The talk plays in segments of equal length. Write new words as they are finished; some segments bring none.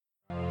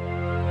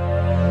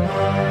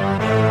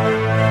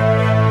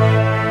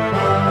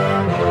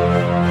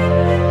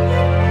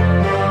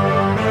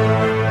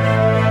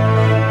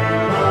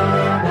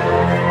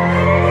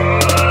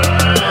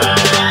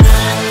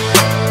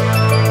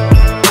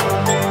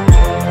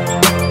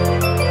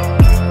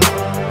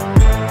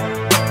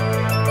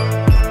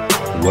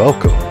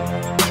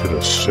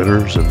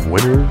Sinners and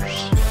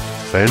Winners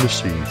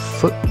Fantasy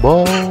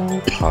Football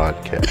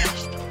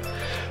Podcast.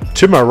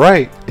 To my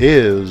right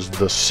is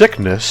the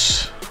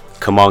sickness.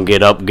 Come on,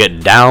 get up,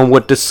 get down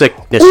with the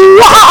sickness.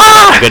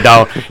 Get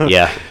down.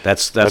 Yeah,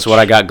 that's what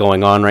I got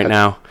going on right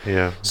now.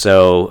 Yeah.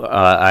 So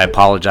I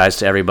apologize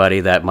to everybody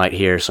that might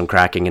hear some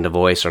cracking in the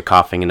voice or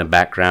coughing in the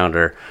background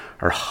or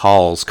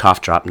Hall's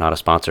Cough Drop, not a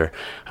sponsor,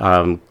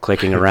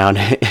 clicking around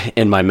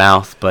in my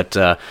mouth. But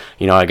I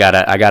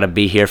gotta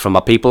be here for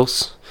my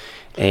peoples,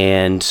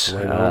 and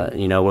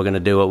we're gonna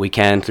do what we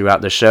can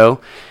throughout the show.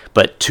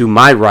 But to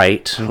my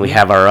right, we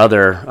have our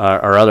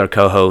other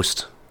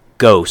co-host,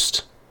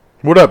 Ghost.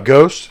 What up,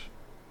 Ghost?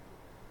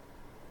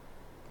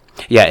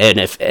 Yeah, and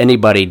if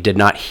anybody did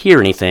not hear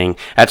anything,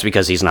 that's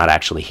because he's not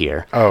actually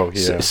here. Oh,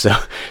 yeah. So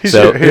he's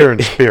here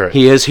in spirit.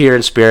 He is here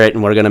in spirit,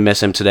 and we're going to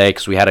miss him today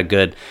because we had a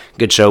good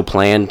show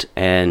planned,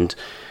 and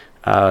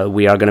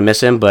we are going to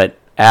miss him. But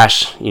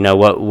Ash,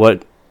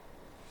 what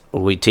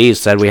we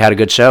teased, said we had a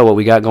good show. What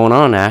we got going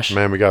on, Ash?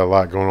 Man, we got a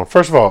lot going on.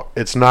 First of all,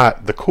 it's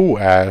not the cool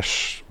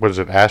Ash. What is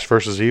it, Ash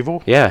versus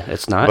Evil? Yeah,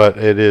 it's not. But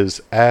it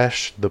is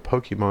Ash, the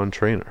Pokemon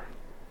trainer.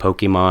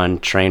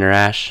 Pokemon trainer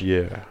Ash?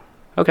 Yeah.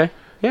 Okay.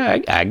 Yeah,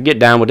 I can get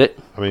down with it.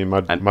 I mean,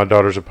 my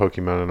daughter's a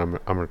Pokemon, and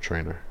I'm a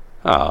trainer.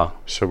 Oh.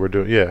 So we're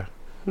doing, yeah.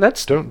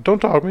 That's Don't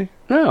dog me.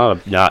 No,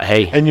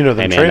 hey. And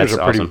the trainers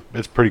are awesome.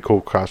 It's pretty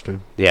cool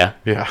costume. Yeah.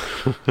 Yeah.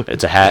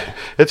 It's a hat.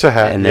 It's a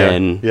hat. And yeah.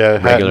 then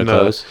hat regular and,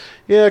 clothes.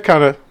 Yeah,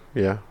 kind of.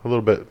 Yeah, a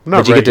little bit.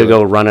 Not Did you regular. get to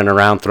go running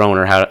around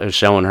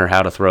showing her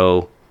how to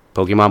throw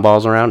Pokemon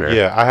balls around? Or?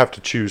 Yeah, I have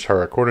to choose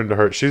her. According to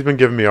her, she's been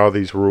giving me all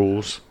these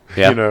rules.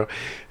 Yeah.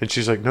 And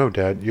she's like, "No,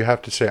 Dad, you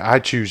have to say I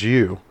choose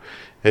you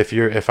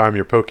if I'm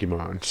your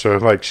Pokemon." So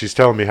like she's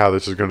telling me how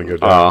this is going to go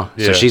down.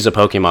 Oh, so she's a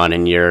Pokemon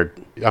and you're...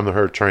 I'm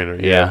her trainer.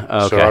 Yeah.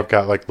 Oh, okay. So I've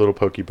got like little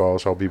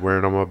Pokeballs I'll be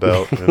wearing on my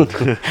belt. And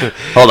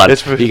Hold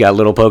on. You got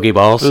little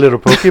Pokeballs? Little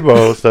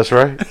Pokeballs, that's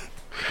right.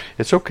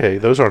 It's okay.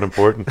 Those aren't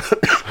important.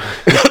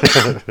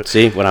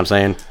 See what I'm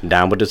saying?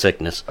 Down with the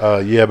sickness.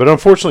 Yeah, but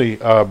unfortunately,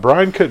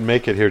 Brian couldn't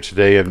make it here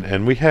today,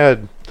 and we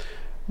had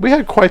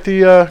quite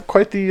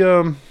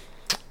the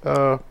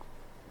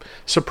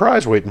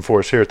surprise waiting for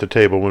us here at the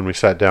table when we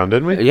sat down,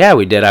 didn't we? Yeah,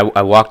 we did.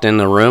 I walked in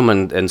the room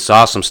and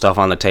saw some stuff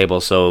on the table.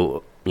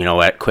 So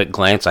at quick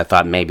glance, I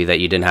thought maybe that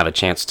you didn't have a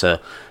chance to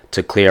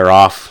clear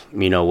off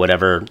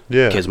whatever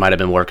kids might have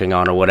been working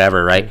on or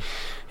whatever, right?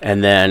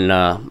 And then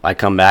I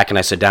come back and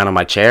I sit down in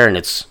my chair, and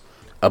it's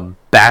a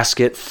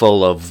basket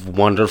full of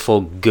wonderful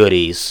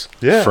goodies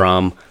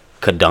from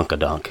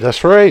Kadunkadunk.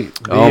 That's right.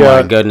 Oh,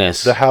 my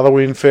goodness. The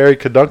Halloween fairy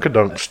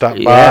Kadunkadunk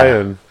stopped by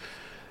and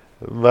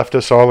left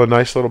us all a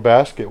nice little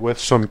basket with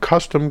some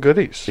custom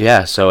goodies.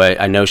 Yeah, so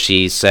I know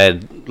she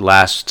said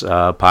last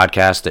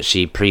podcast that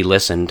she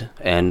pre-listened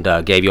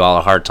and gave you all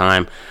a hard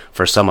time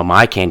for some of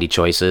my candy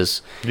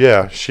choices.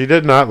 Yeah, she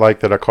did not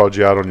like that I called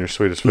you out on your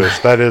Swedish Fish.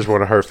 That is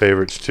one of her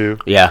favorites, too.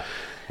 Yeah.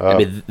 I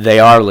mean, they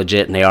are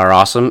legit and they are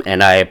awesome,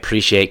 and I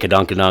appreciate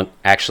Kadunkadunk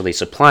actually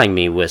supplying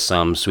me with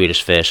some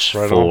Swedish Fish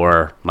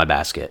for my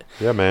basket.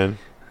 Yeah, man.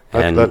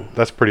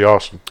 That's pretty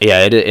awesome.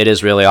 Yeah, it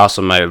is really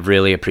awesome. I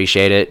really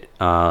appreciate it.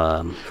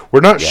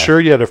 We're not sure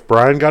yet if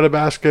Brian got a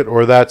basket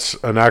or that's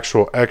an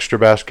actual extra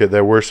basket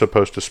that we're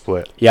supposed to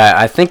split. Yeah,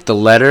 I think the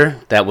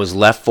letter that was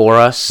left for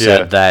us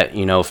said that,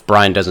 if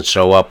Brian doesn't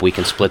show up, we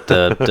can split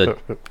the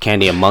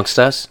candy amongst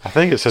us. I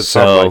think it said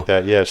something like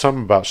that. Yeah,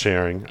 something about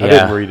sharing. I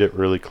didn't read it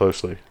really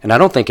closely. And I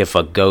don't think if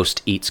a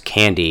ghost eats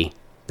candy,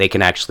 they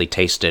can actually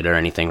taste it or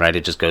anything, right?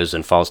 It just goes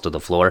and falls to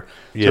the floor.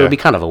 Yeah. So it would be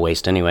kind of a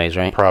waste anyways,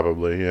 right?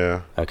 Probably,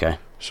 yeah. Okay.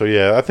 So,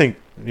 yeah, I think,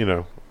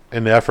 in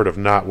the effort of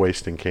not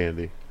wasting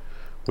candy,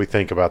 we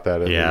think about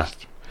that at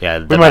least. Yeah.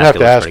 We might have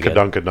to ask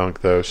Kadunkadunk,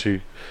 though.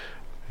 She,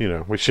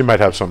 she might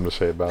have something to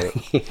say about it.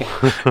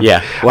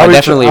 Yeah. Well, I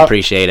definitely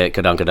appreciate it,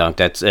 Kadunkadunk.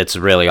 It's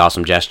a really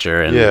awesome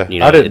gesture, and,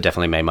 it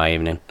definitely made my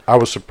evening. I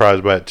was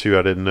surprised by it, too.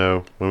 I didn't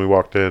know when we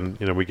walked in.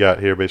 We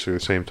got here basically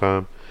the same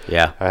time.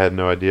 Yeah. I had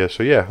no idea.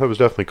 So, yeah, that was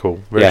definitely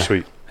cool. Very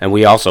sweet. And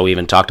we also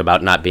even talked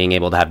about not being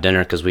able to have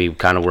dinner because we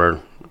kind of were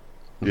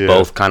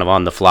both kind of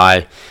on the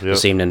fly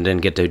this evening,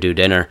 didn't get to do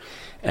dinner.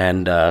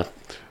 And now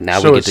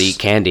we get to eat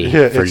candy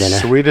for dinner.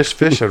 Swedish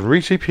Fish and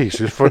Reese's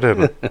Pieces for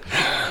dinner.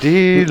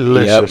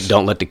 Delicious. Yep.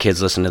 Don't let the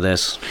kids listen to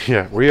this.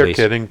 Yeah, we are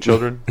kidding,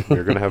 children.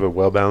 You're going to have a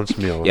well-balanced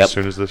meal as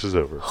soon as this is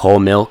over. Whole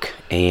milk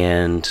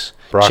and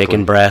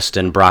chicken breast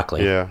and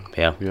broccoli. Yeah.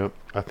 Yep.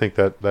 I think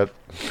that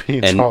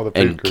means and, all the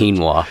and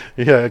quinoa.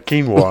 Yeah,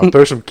 quinoa.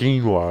 Throw some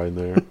quinoa in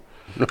there.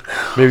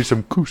 Maybe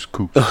some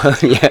couscous.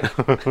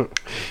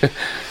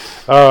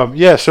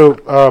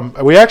 So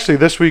we actually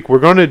this week we're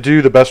going to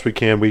do the best we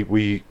can.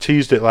 We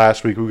teased it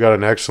last week. We got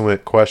an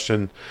excellent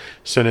question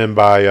sent in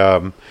by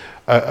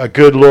a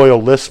good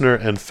loyal listener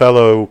and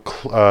fellow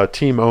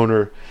team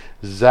owner,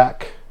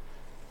 Zach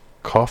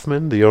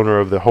Kaufman, the owner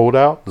of the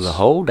Holdouts. The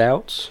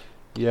Holdouts.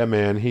 Yeah,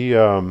 man.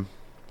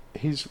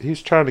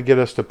 He's trying to get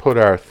us to put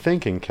our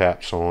thinking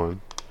caps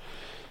on,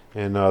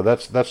 and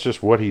that's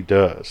just what he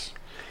does.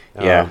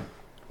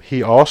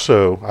 he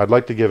also, I'd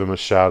like to give him a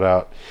shout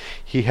out.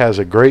 He has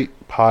a great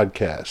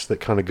podcast that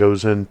kind of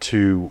goes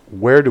into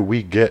where do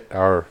we get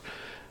our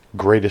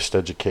greatest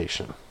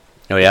education.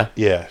 Oh, yeah?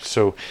 Yeah,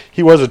 so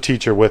he was a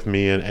teacher with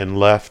me and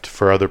left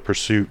for other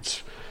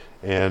pursuits.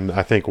 And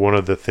I think one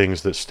of the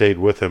things that stayed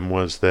with him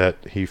was that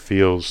he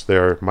feels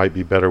there might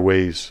be better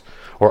ways,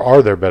 or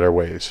are there better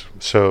ways?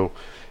 So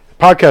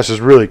the podcast is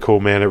really cool,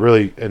 man. It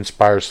really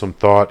inspires some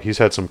thought. He's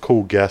had some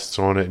cool guests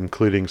on it,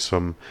 including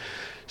some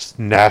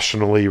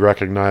nationally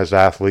recognized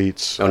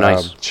athletes, Oh,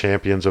 nice.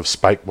 champions of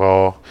spike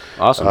ball.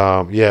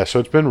 Awesome. Yeah, so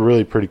it's been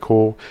really pretty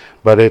cool.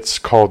 But it's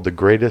called the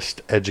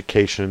Greatest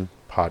Education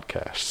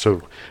Podcast.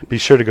 So be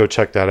sure to go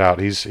check that out.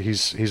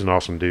 He's an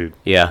awesome dude.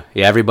 Yeah.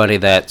 Everybody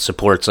that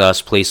supports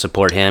us, please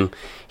support him.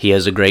 He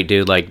is a great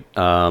dude, like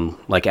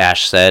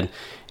Ash said.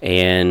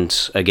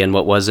 And again,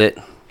 what was it?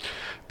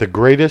 The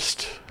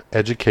Greatest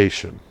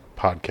Education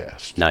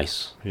Podcast.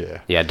 Nice.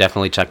 Yeah,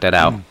 Definitely check that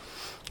out.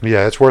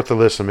 Yeah, it's worth a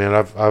listen, man.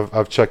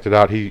 I've checked it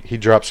out. He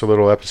drops a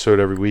little episode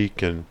every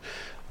week, and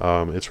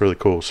it's really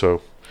cool.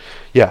 So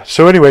yeah.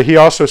 So anyway, he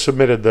also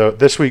submitted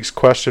this week's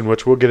question,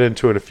 which we'll get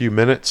into in a few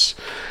minutes.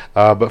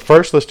 But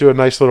first, let's do a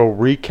nice little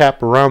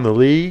recap around the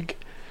league.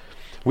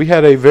 We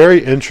had a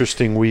very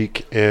interesting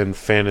week in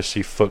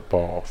fantasy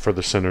football for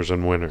the Sinners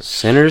and Winners.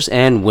 Sinners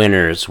and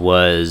Winners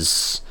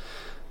was,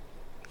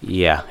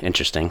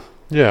 interesting.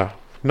 Yeah.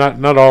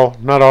 Not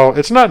all.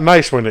 It's not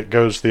nice when it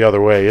goes the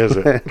other way, is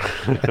it?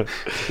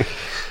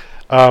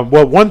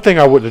 Well, one thing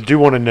I do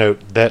want to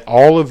note that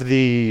all of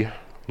the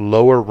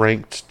lower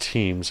ranked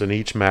teams in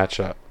each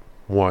matchup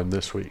won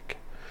this week.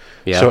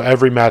 Yeah. So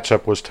every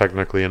matchup was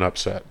technically an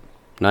upset.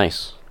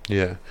 Nice.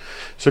 Yeah.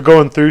 So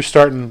going through,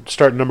 starting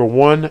number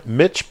one,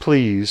 Mitch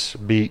Please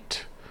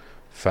beat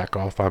Feck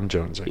Off I'm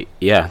Jonesing.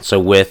 Yeah, so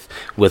with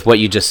what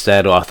you just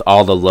said, with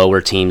all the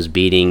lower teams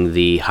beating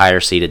the higher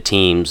seeded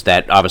teams,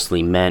 that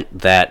obviously meant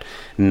that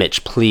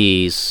Mitch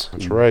Please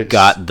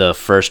got the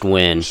first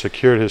win.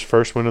 Secured his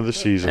first win of the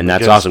season. And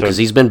that's awesome, because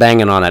he's been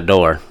banging on that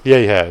door. Yeah,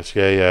 he has.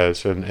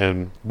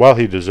 And while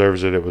he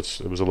deserves it, it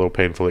was a little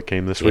painful it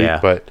came this week. Yeah.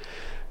 But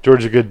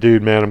George's a good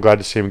dude, man. I'm glad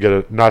to see him get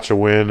a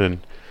win. And,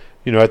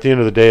 at the end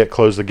of the day, it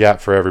closed the gap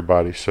for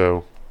everybody.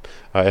 So,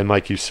 and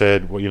like you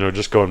said,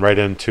 just going right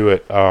into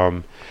it,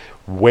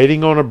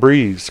 Waiting on a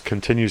Breeze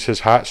continues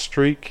his hot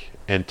streak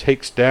and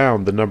takes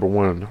down the number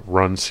one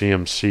Run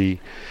CMC,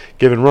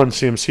 giving Run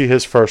CMC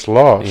his first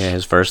loss. Yeah,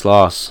 his first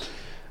loss.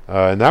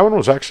 And that one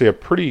was actually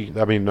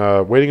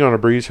Waiting on a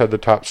Breeze had the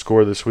top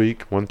score this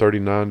week,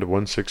 139 to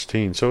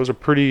 116. So it was a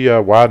pretty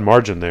wide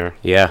margin there.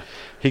 Yeah.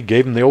 He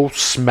gave him the old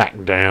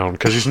smackdown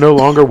because he's no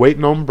longer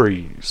waiting on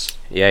Breeze.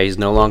 Yeah, he's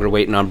no longer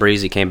waiting on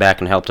Breeze. He came back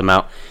and helped him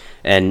out.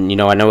 And,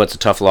 I know it's a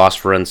tough loss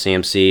for Run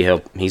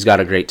CMC. He's got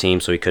a great team,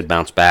 so he could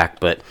bounce back.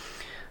 But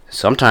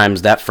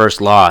sometimes that first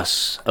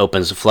loss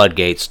opens the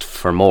floodgates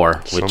for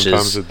more, which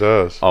sometimes it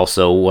does.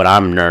 Also what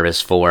I'm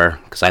nervous for,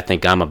 because I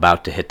think I'm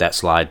about to hit that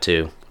slide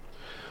too.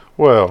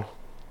 Well,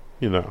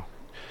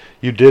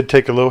 you did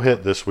take a little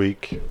hit this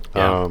week.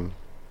 Yeah.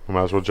 We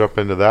might as well jump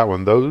into that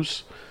one.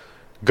 Those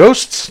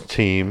Ghosts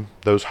team,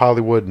 those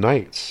Hollywood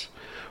Knights,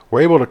 were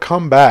able to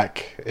come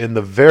back in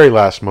the very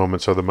last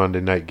moments of the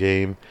Monday night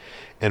game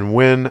and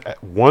win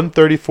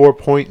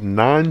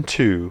 134.92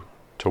 to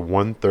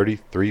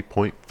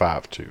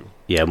 133.52.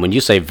 Yeah, when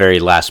you say very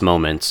last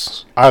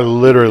moments, I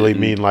literally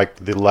mean like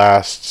the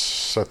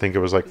last, I think it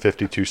was like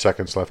 52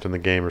 seconds left in the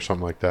game or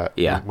something like that.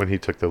 Yeah. When he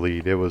took the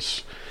lead. It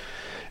was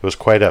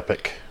quite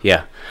epic.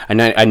 Yeah.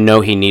 I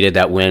know he needed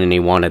that win and he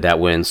wanted that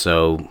win,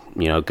 so,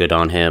 good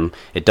on him.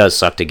 It does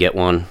suck to get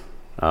one.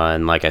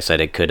 And like I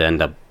said, it could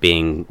end up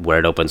being where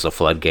it opens the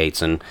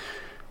floodgates and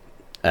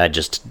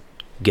just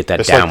get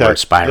that downward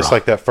spiral. It's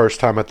like that first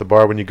time at the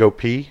bar when you go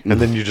pee, and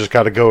then you just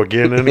got to go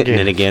again and again.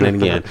 and again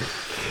and again.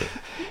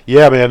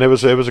 Yeah, man, that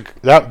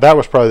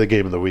was probably the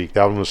game of the week.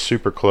 That one was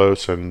super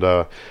close, and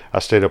I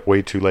stayed up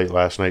way too late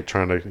last night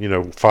trying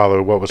to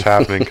follow what was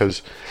happening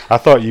because I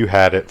thought you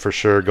had it for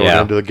sure going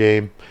into the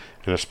game,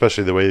 and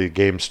especially the way the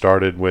game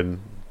started when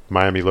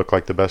Miami looked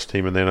like the best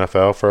team in the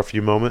NFL for a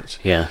few moments.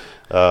 Yeah.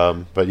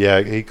 But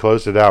yeah, he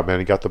closed it out, man.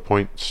 He got the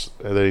points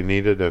that he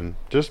needed and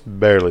just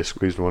barely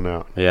squeezed one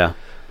out. Yeah.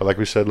 But like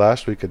we said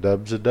last week, a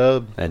dub's a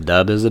dub. A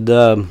dub is a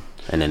dub,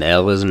 and an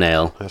L is an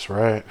L. That's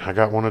right. I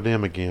got one of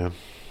them again.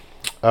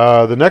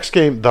 The next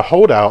game, the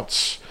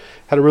Holdouts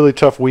had a really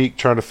tough week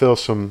trying to fill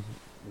some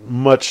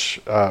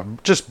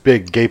just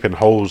big gaping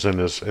holes in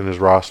his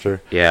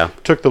roster. Yeah.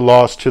 Took the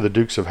loss to the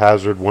Dukes of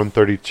Hazzard,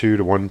 132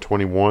 to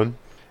 121.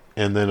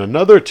 And then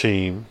another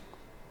team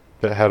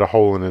that had a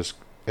hole in his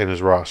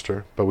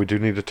roster, but we do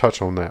need to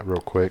touch on that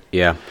real quick.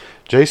 Yeah.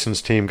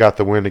 Jason's team got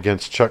the win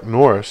against Chuck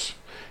Norris.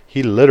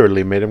 He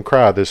literally made him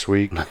cry this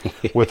week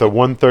with a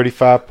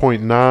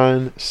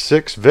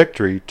 135.96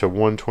 victory to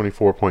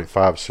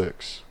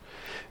 124.56.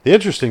 The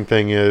interesting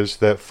thing is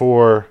that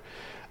for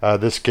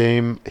this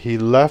game, he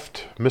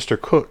left Mr.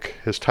 Cook,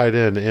 his tight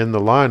end, in the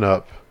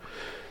lineup,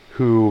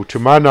 who, to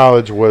my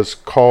knowledge, was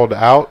called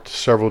out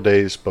several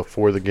days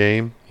before the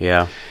game.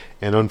 Yeah.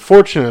 And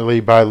unfortunately,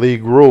 by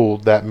league rule,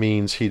 that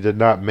means he did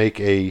not make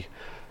a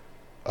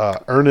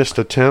earnest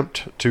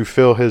attempt to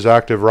fill his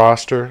active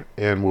roster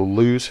and will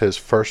lose his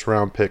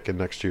first-round pick in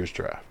next year's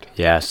draft.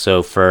 Yeah,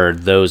 so for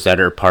those that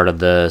are part of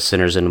the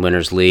Sinners and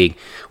Winners League,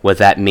 what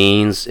that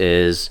means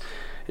is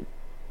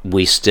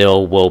we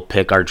still will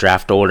pick our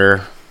draft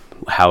order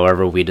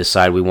however we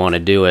decide we want to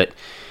do it,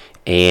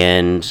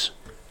 and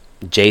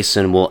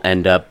Jason will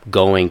end up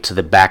going to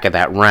the back of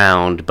that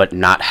round but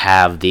not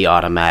have the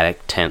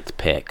automatic 10th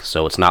pick.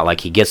 So it's not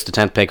like he gets the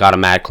 10th pick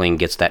automatically and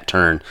gets that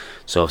turn.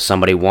 So if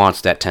somebody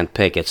wants that 10th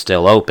pick, it's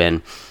still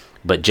open,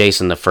 but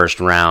Jason, the first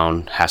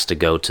round, has to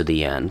go to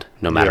the end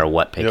no matter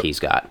what pick he's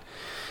got.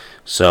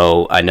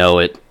 So I know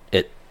it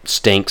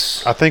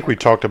stinks. I think we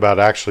talked about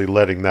actually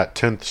letting that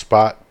 10th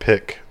spot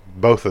pick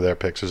both of their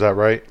picks. Is that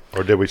right?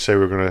 Or did we say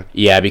we were going to...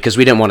 Yeah, because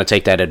we didn't want to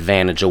take that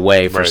advantage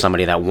away for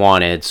somebody that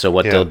wanted. So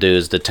what they'll do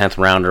is the 10th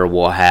rounder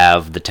will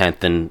have the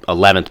 10th and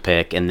 11th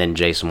pick, and then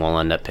Jason will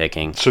end up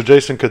picking. So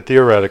Jason could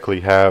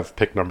theoretically have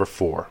pick number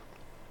 4.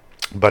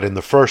 But in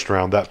the first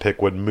round, that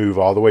pick would move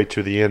all the way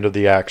to the end of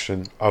the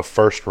action of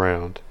first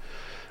round.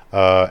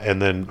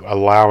 And then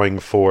allowing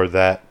for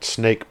that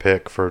snake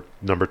pick for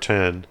number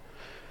 10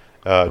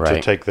 to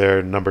take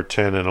their number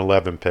 10 and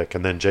 11 pick.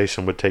 And then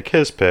Jason would take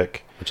his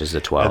pick, which is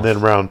the 12th. And then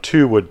round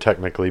 2 would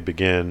technically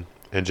begin,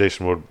 and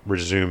Jason would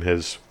resume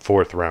his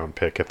 4th round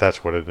pick, if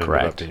that's what it ended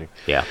up being.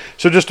 Yeah.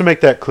 So just to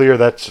make that clear,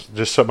 that's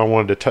just something I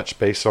wanted to touch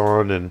base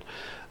on. And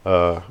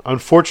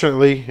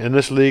unfortunately, in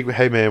this league,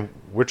 hey, man,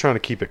 we're trying to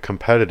keep it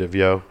competitive,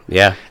 yo.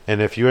 Yeah.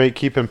 And if you ain't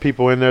keeping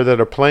people in there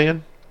that are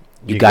playing,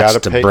 you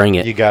got to bring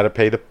it. You got to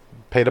pay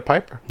the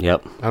piper.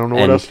 Yep. I don't know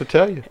what else to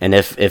tell you. And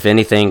if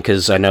anything,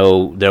 because I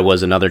know there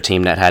was another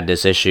team that had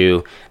this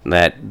issue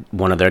that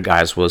one of their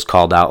guys was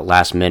called out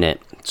last minute.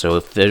 So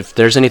if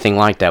there's anything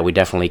like that, we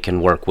definitely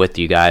can work with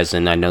you guys,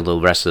 and I know the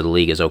rest of the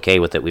league is okay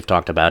with it. We've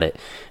talked about it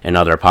in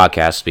other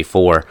podcasts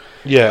before.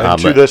 Yeah,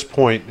 and to this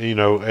point, you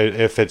know,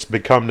 if it's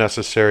become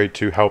necessary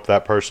to help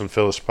that person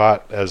fill a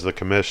spot as the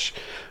commish,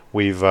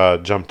 we've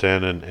jumped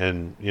in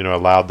and you know,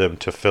 allowed them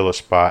to fill a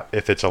spot.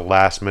 If it's a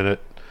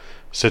last-minute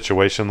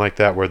situation like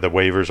that where the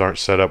waivers aren't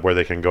set up where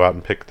they can go out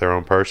and pick their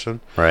own person,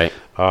 right?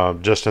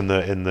 Just in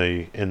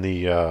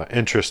the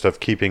interest of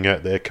keeping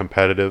it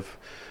competitive.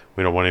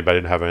 We don't want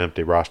anybody to have an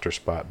empty roster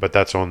spot, but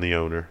that's on the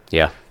owner.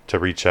 Yeah. To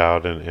reach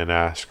out and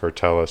ask or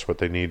tell us what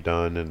they need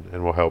done,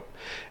 and we'll help.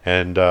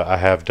 And I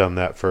have done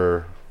that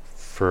for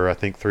I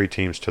think 3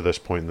 teams to this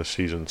point in the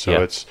season.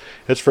 So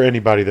it's for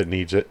anybody that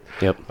needs it.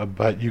 Yep.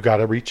 But you got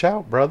to reach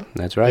out, brother.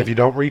 That's right. If you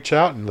don't reach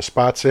out and the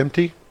spot's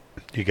empty,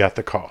 you got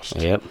the cost.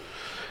 Yep.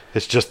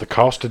 It's just the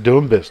cost of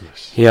doing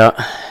business. Yeah.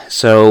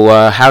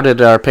 So how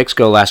did our picks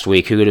go last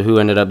week? Who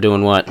ended up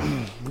doing what?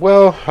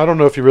 Well, I don't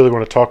know if you really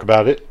want to talk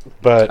about it,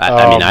 but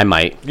I mean, I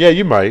might. Yeah,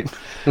 you might.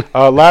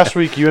 Last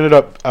week, you ended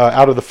up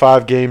out of the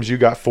 5 games, you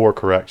got 4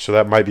 correct, so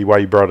that might be why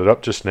you brought it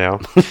up just now.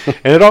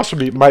 And it also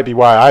might be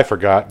why I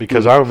forgot,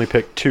 because I only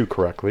picked 2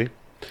 correctly.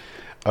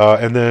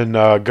 And then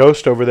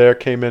Ghost over there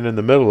came in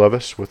the middle of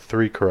us with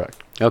 3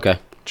 correct. Okay.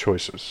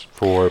 Choices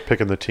for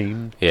picking the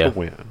team to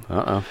win.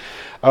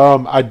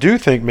 I do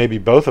think maybe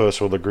both of us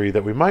will agree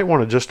that we might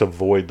want to just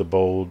avoid the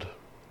bold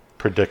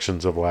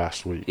predictions of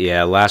last week.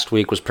 Yeah, last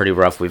week was pretty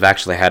rough. We've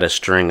actually had a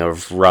string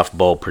of rough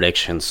bold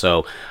predictions.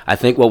 So I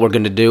think what we're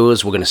going to do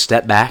is we're going to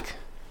step back.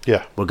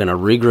 Yeah. We're going to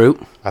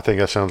regroup. I think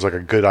that sounds like a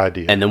good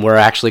idea. And then we're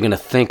actually going to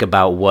think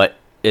about what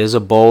is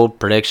a bold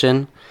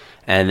prediction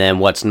and then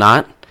what's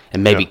not,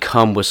 and maybe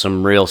come with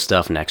some real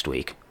stuff next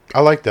week.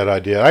 I like that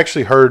idea. I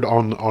actually heard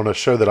on a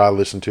show that I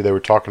listened to, they were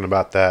talking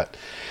about that.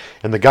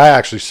 And the guy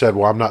actually said,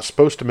 well, I'm not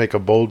supposed to make a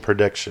bold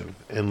prediction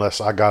unless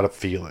I got a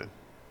feeling,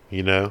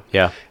 you know?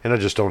 Yeah. And I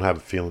just don't have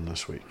a feeling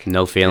this week.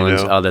 No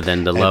feelings other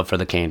than the love for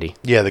the candy.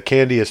 Yeah, the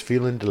candy is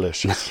feeling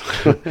delicious.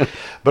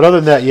 But other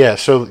than that,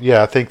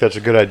 I think that's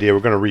a good idea. We're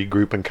going to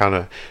regroup and kind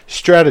of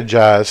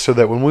strategize so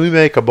that when we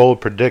make a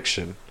bold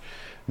prediction,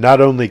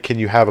 not only can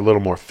you have a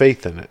little more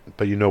faith in it,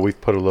 but you know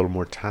we've put a little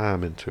more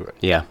time into it.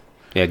 Yeah.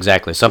 Yeah,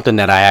 exactly. Something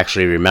that I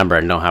actually remember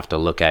and don't have to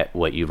look at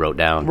what you wrote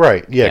down.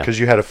 Right, yeah, because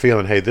you had a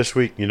feeling, hey, this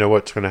week, you know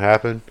what's going to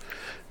happen?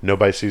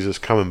 Nobody sees this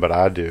coming, but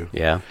I do.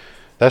 Yeah.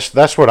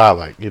 That's what I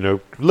like, you know.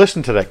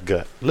 Listen to that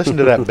gut. Listen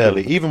to that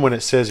belly, even when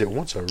it says it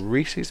wants a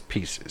Reese's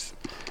Pieces.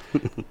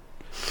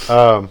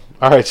 All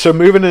right, so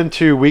moving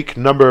into week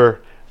number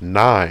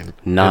 9.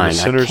 9.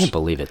 I can't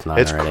believe it's 9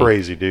 It's already.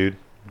 crazy, dude.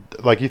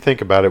 Like, you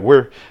think about it,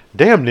 we're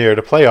damn near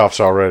the playoffs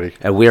already.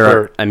 We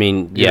are. I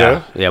mean,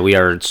 yeah, we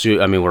are.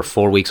 I mean, we're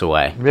 4 weeks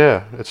away.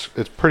 Yeah, it's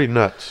pretty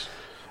nuts.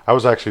 I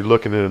was actually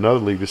looking in another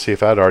league to see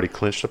if I'd already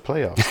clinched a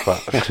playoff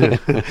spot.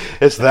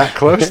 It's that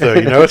close, though.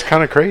 You know, it's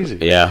kind of crazy.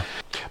 Yeah.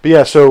 But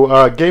yeah,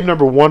 so game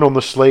number 1 on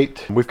the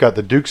slate, we've got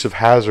the Dukes of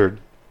Hazzard,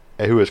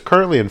 who is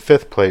currently in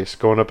 5th place,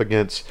 going up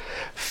against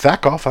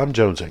Fack Off I'm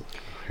Jonesing,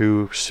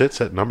 who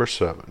sits at number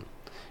 7.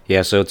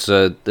 Yeah, so it's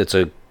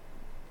a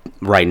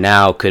right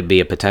now could be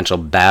a potential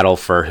battle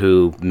for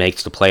who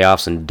makes the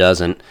playoffs and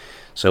doesn't.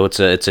 So it's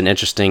an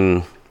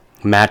interesting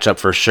matchup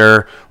for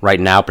sure. Right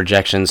now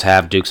projections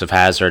have Dukes of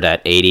Hazzard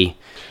at 80.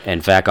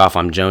 and back off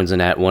I'm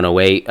Jonesing at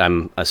 108.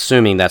 I'm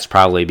assuming that's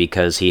probably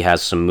because he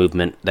has some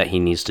movement that he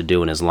needs to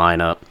do in his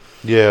lineup.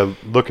 Yeah,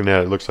 looking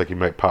at it, looks like he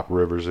might pop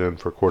Rivers in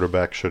for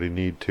quarterback should he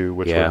need to,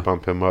 which would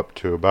bump him up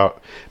to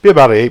about an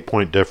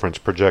 8-point difference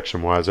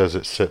projection wise as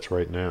it sits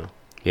right now.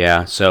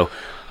 Yeah, so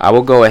I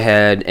will go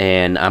ahead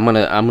and I'm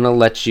gonna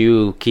let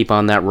you keep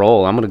on that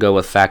roll. I'm gonna go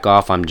with back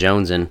off I'm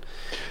Jonesing.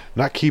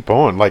 Not keep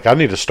on. Like, I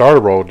need to start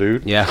a roll,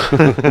 dude. Yeah.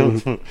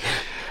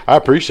 I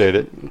appreciate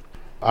it.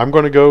 I'm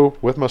going to go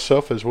with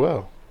myself as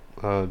well.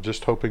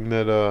 Just hoping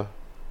that,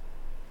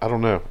 I don't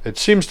know. It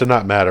seems to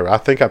not matter. I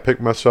think I pick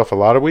myself a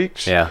lot of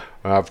weeks. Yeah.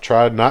 I've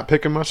tried not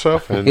picking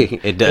myself, and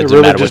it doesn't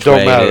really matter just which don't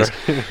way matter.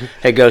 it is.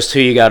 Hey, Ghost, who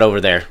you got over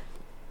there?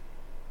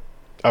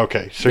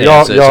 Okay, so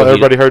Yeah, y'all,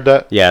 everybody heard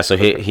that? Yeah, so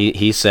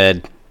he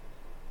said.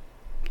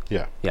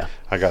 Yeah. Yeah.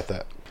 I got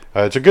that.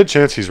 It's a good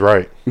chance he's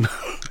right.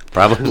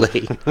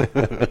 Probably.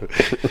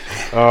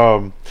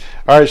 All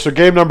right, so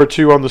game number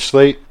 2 on the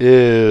slate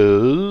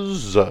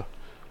is.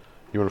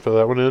 You want to fill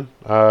that one in?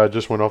 I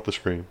just went off the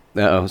screen.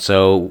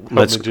 So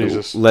Help me,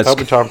 Jesus. Help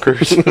me, Tom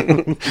Cruise.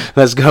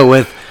 Let's go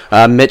with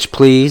Mitch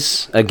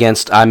Please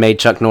against I Made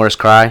Chuck Norris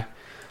Cry.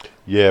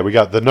 Yeah, we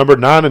got the number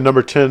 9 and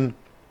number 10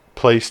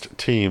 placed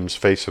teams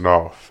facing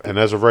off, and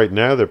as of right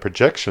now, their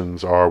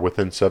projections are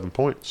within 7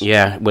 points.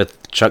 Yeah,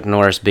 with Chuck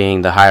Norris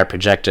being the higher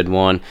projected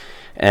one,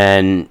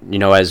 and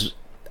as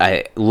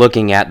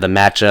looking at the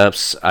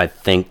matchups, I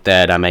think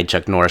that I Made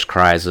Chuck Norris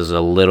Cries is a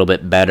little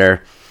bit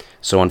better.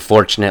 So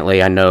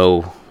unfortunately, I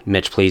know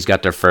Mitch Please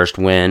got their first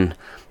win.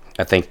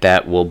 I think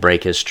that will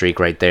break his streak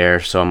right there.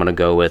 So I'm going to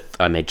go with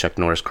I Made Chuck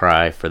Norris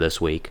Cry for this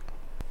week.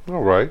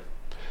 All right.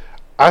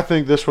 I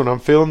think this one I'm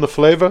feeling the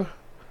flavor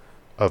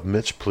of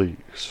Mitch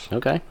Please.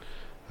 Okay.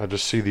 I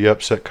just see the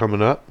upset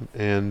coming up,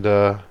 and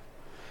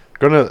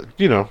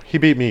he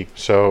beat me,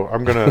 so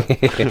I'm gonna. So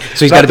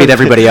he's got to beat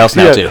everybody else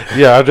now too.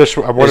 Yeah,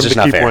 I want him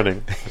to keep fair.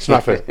 winning. It's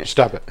not fair.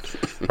 Stop it,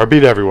 or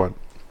beat everyone.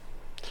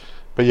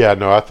 But yeah,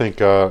 no, I think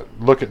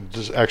look at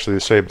just actually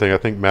the same thing. I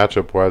think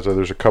matchup wise,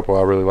 there's a couple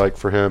I really like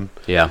for him.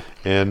 Yeah.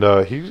 And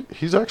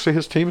he's actually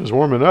his team is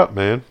warming up,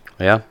 man.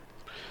 Yeah.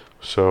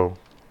 So,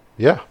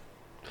 yeah.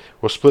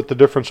 We'll split the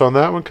difference on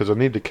that one because I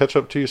need to catch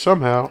up to you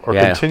somehow or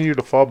continue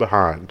to fall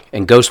behind.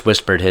 And Ghost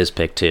whispered his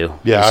pick too.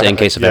 Yeah, in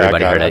case if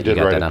everybody heard it, I did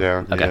you got write that it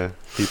down. Okay. Yeah,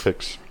 he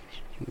picks.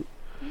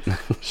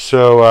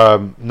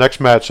 So next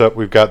matchup,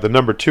 we've got the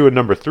number 2 and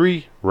number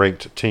 3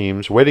 ranked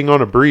teams Waiting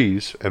on a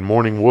Breeze and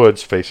Morning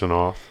Woods facing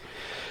off.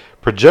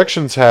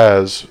 Projections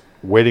has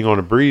Waiting on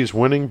a Breeze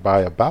winning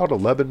by about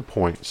 11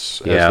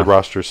 points as the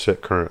rosters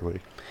sit currently.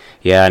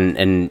 Yeah,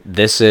 and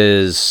this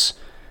is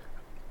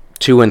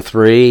 2 and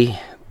 3.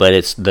 But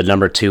it's the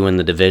number 2 in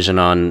the division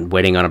on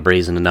Waiting on a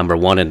Breeze and the number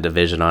 1 in the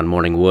division on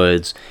Morning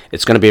Woods.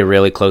 It's going to be a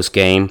really close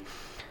game.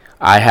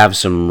 I have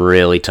some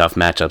really tough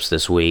matchups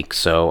this week,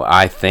 so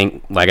I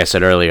think, like I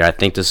said earlier, I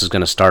think this is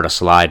going to start a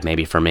slide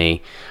maybe for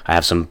me. I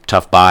have some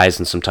tough buys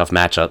and some tough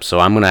matchups, so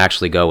I'm going to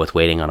actually go with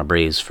Waiting on a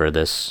Breeze for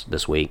this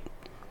week.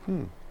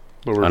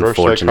 Reverse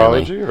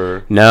psychology?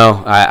 Or?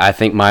 No, I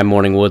think my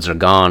Morning Woods are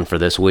gone for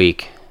this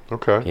week.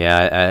 Okay.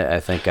 Yeah,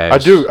 I think I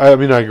do. I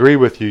mean, I agree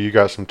with you. You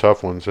got some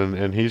tough ones,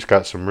 and he's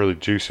got some really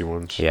juicy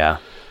ones. Yeah.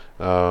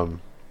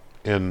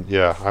 And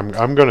yeah,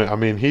 I'm gonna. I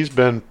mean, he's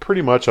been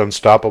pretty much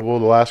unstoppable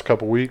the last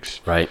couple weeks.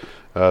 Right.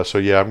 So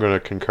yeah, I'm gonna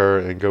concur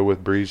and go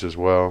with Breeze as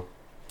well.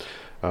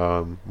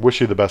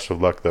 Wish you the best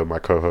of luck, though, my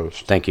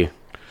co-host. Thank you.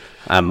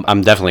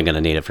 I'm definitely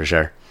gonna need it for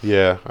sure.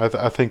 Yeah,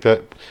 I think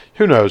that.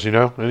 Who knows?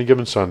 Any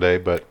given Sunday,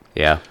 but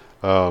yeah.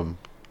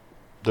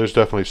 There's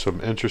definitely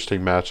some interesting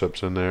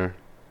matchups in there.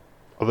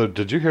 Although,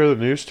 did you hear the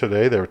news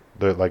today? They're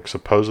like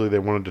supposedly they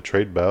wanted to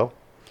trade Bell.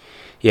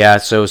 Yeah,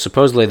 so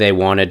supposedly they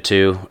wanted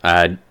to.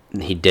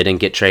 He didn't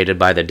get traded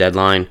by the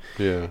deadline.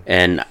 Yeah,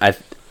 and that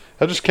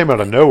just came out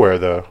of nowhere,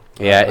 though.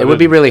 Yeah, it would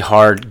be really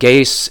hard.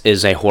 Gase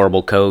is a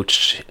horrible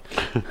coach.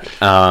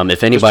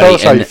 If anybody, just tell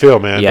us how you feel,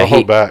 man. Don't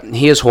hold back.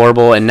 He is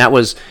horrible, and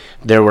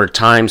there were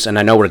times, and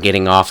I know we're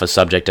getting off a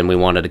subject, and we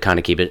wanted to kind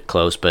of keep it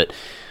close, but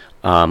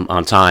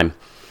on time.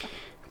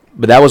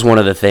 But that was one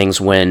of the things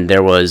when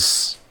there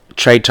was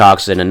trade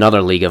talks in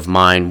another league of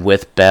mine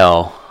with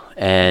Bell,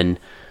 and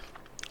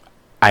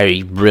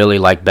I really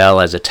like Bell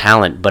as a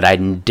talent, but I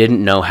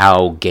didn't know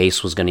how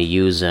Gase was going to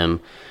use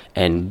him,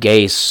 and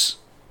Gase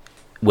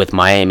with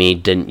Miami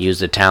didn't use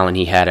the talent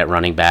he had at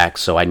running back,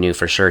 so I knew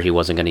for sure he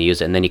wasn't going to use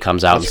it, and then he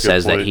comes out and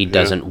says that he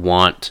doesn't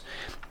want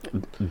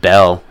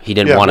Bell. He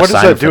didn't want to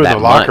sign him for that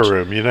much. What does that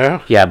do in the locker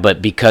room, Yeah,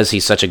 but because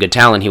he's such a good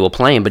talent, he will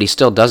play him, but he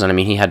still doesn't. I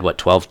mean, he had,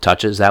 12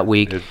 touches that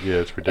week? It's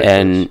ridiculous.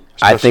 And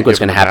I think what's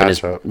going to happen is,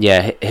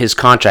 his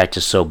contract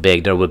is so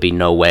big, there would be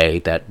no way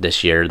that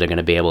this year they're going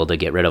to be able to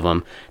get rid of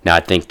him. Now, I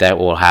think that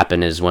will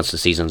happen is once the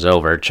season's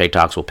over, trade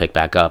talks will pick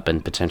back up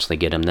and potentially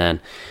get him then.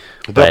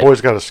 That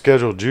boy's got a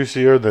schedule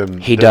juicier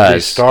than he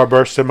does.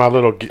 Starburst in my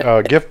little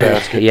gift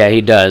basket. Yeah, he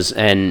does,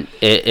 and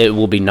it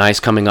will be nice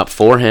coming up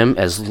for him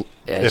as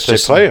if they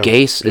play him.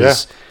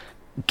 Gase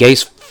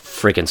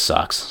freaking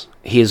sucks.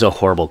 He is a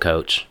horrible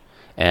coach,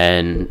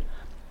 and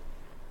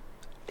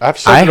I've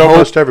said it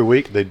almost every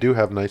week. They do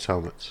have nice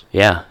helmets.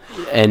 Yeah,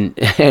 and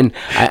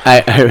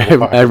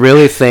I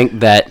really think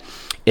that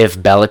if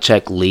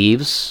Belichick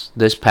leaves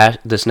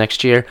this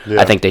next year,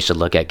 I think they should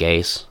look at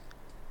Gase.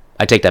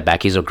 I take that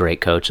back. He's a great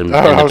coach, and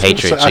the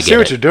Patriots. I see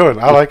what you're doing.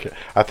 I like it.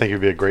 I think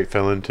he'd be a great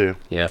fill-in too.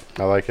 Yeah,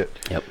 I like it.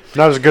 Yep.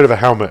 Not as good of a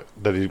helmet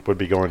that he would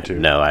be going to.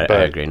 No, I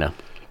agree. No.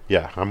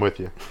 Yeah, I'm with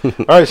you.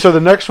 All right, so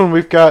the next one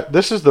we've got.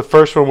 This is the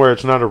first one where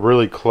it's not a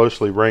really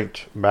closely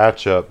ranked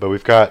matchup, but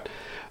we've got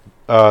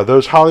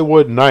those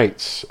Hollywood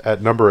Knights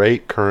at number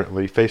 8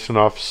 currently facing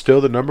off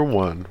still the number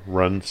 1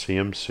 Run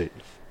CMC.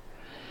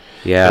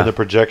 Yeah. And the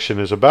projection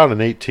is about an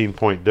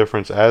 18-point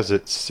difference as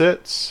it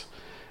sits,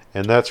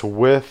 and that's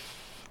with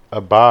a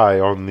bye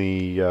on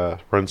the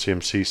Run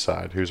CMC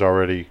side, who's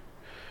already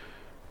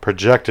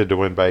projected to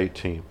win by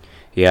 18.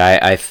 Yeah,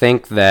 I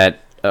think that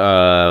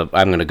I'm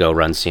going to go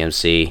Run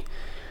CMC.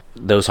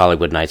 Those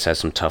Hollywood Knights has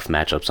some tough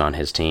matchups on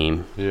his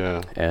team.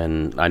 Yeah.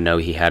 And I know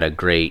he had a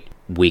great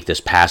week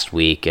this past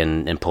week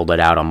and pulled it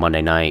out on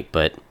Monday night,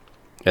 but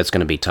it's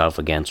going to be tough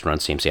against Run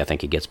CMC. I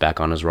think he gets back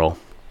on his roll.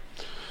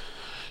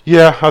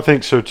 Yeah, I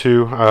think so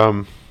too.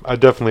 I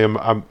definitely am.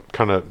 I'm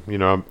kind of,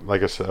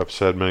 like I've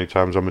said many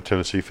times, I'm a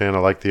Tennessee fan. I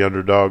like the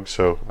underdog,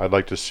 so I'd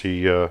like to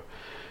see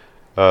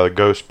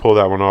Ghost pull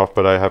that one off,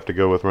 but I have to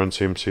go with Run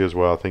CMC as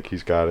well. I think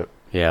he's got it.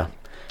 Yeah.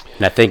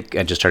 And I think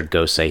I just heard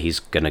Ghost say he's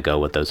going to go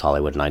with those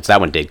Hollywood Knights. That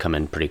one did come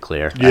in pretty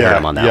clear. Yeah, I heard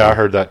him on that one. I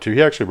heard that too.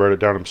 He actually wrote it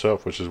down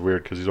himself, which is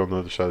weird because he's on the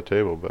other side of the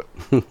table,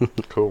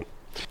 but cool.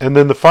 And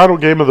then the final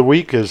game of the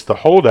week is the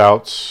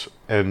Holdouts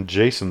and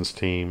Jason's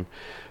team.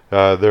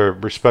 They're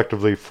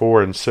respectively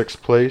 4th and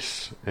 6th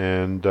place,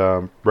 and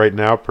right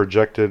now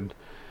projected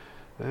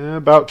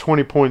about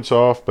 20 points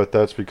off, but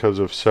that's because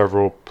of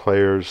several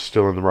players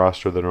still in the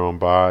roster that are on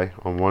bye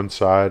on one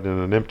side and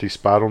an empty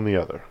spot on the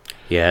other.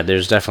 Yeah,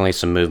 there's definitely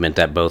some movement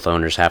that both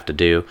owners have to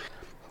do.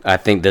 I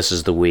think this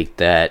is the week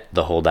that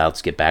the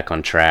Holdouts get back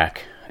on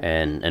track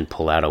and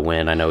pull out a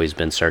win. I know he's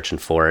been searching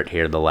for it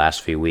here the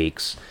last few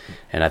weeks,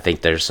 and I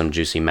think there's some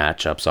juicy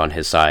matchups on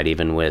his side,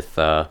 even with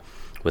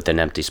an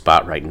empty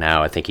spot right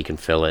now. I think he can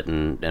fill it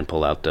and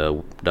pull out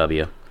the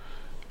W.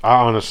 I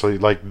honestly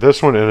like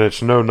this one, and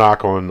it's no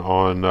knock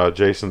on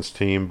Jason's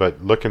team,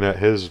 but looking at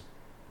his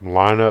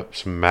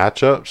lineups,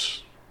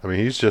 matchups, I mean,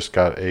 he's just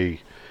got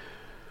a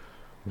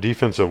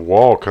defensive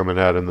wall coming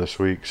at him this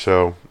week.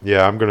 So,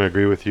 yeah, I'm going to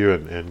agree with you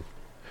and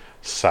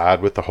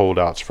side with the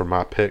Holdouts for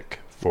my pick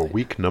for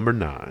week number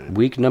 9.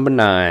 Week number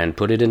 9.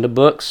 Put it in the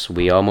books.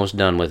 We almost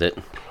done with it.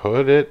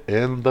 Put it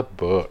in the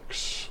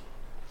books.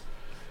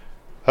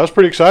 That was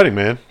pretty exciting,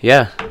 man.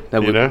 Yeah.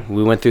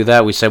 We went through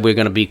that. We said we were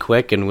going to be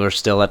quick, and we're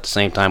still at the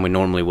same time we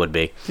normally would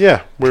be.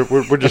 Yeah,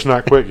 we're just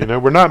not quick,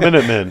 We're not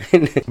Minutemen.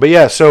 But,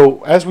 yeah,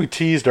 so as we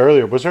teased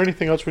earlier, was there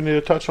anything else we need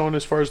to touch on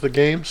as far as the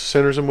games,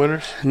 sinners and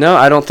winners? No,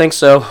 I don't think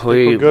so.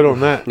 We're good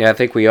on that. Yeah, I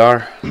think we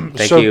are.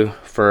 Thank you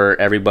for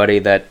everybody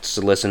that's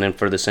listening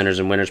for the sinners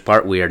and winners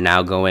part. We are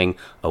now going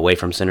away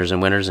from sinners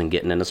and winners and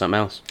getting into something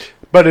else.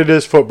 But it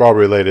is football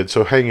related,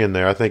 so hang in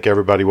there. I think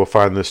everybody will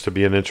find this to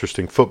be an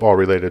interesting football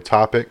related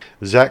topic.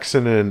 Zach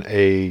sent in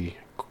a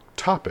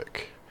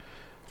topic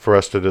for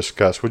us to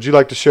discuss. Would you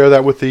like to share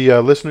that with the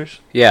listeners?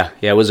 Yeah,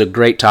 it was a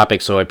great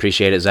topic, so I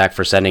appreciate it, Zach,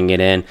 for sending it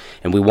in.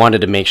 And we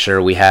wanted to make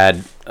sure we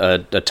had a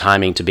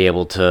timing to be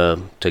able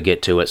to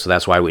get to it, so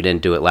that's why we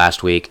didn't do it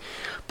last week.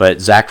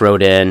 But Zach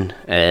wrote in,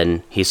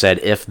 and he said,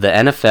 if the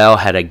NFL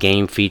had a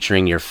game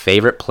featuring your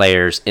favorite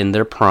players in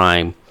their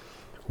prime,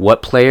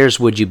 what players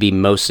would you be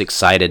most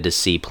excited to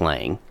see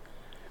playing?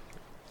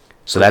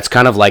 So that's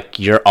kind of like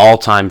your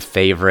all-time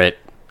favorite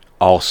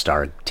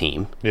all-star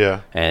team.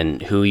 Yeah.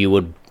 And who you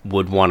would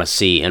want to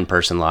see in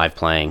person live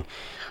playing.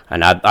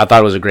 And I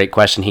thought it was a great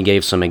question. He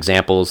gave some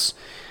examples,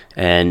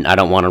 and I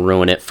don't want to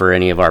ruin it for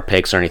any of our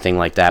picks or anything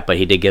like that, but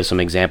he did give some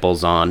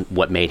examples on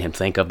what made him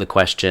think of the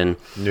question.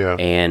 Yeah.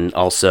 And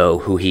also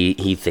who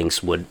he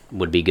thinks would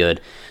be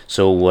good.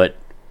 So what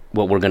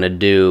we're going to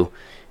do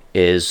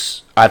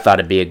is, I thought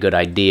it'd be a good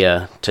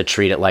idea to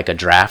treat it like a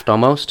draft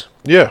almost.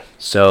 Yeah.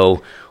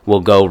 So we'll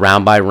go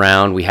round by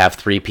round. We have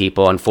 3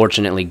 people.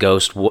 Unfortunately,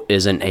 Ghost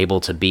isn't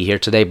able to be here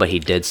today, but he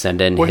did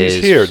send in his... Well,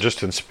 he's here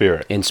just in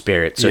spirit. In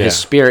spirit. So his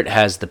spirit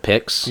has the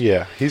picks.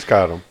 Yeah, he's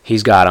got them.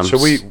 He's got them. So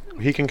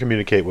he can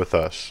communicate with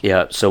us.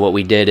 Yeah, so what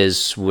we did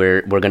is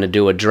we're going to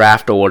do a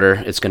draft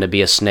order. It's going to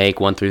be a snake,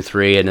 1 through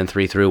 3, and then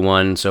 3 through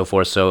 1, so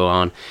forth, so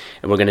on.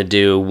 And we're going to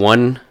do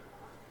one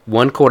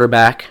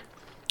quarterback,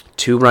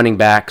 2 running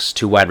backs,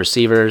 2 wide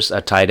receivers,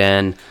 a tight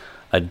end,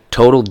 a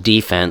total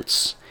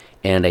defense,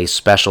 and a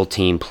special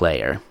team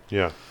player.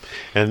 Yeah.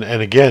 And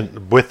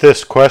again, with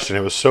this question,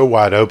 it was so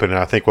wide open, and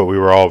I think what we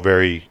were all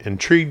very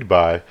intrigued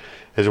by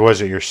is it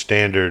wasn't your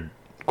standard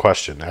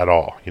question at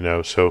all,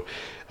 So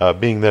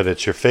being that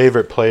it's your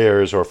favorite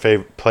players or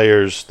favorite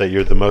players that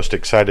you're the most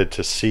excited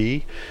to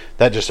see,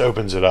 that just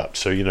opens it up.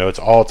 So, it's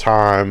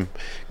all-time,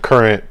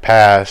 current,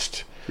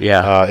 past.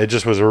 Yeah. It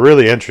just was a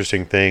really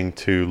interesting thing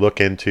to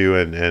look into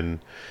and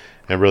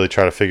really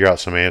try to figure out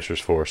some answers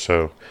for.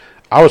 So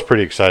I was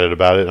pretty excited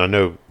about it.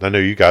 And I know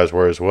you guys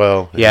were as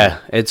well. Yeah,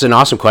 it's an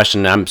awesome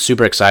question. I'm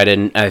super excited.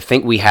 And I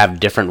think we have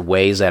different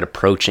ways at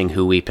approaching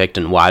who we picked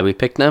and why we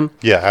picked them.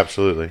 Yeah,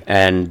 absolutely.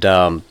 And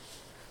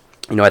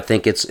I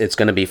think it's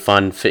going to be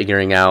fun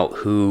figuring out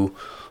who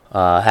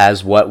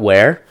has what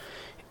where.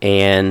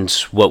 And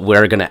what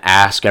we're going to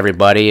ask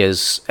everybody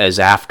is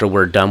after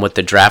we're done with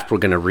the draft, we're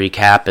going to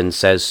recap and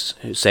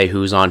say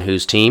who's on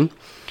whose team.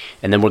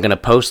 And then we're going to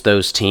post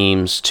those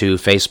teams to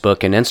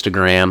Facebook and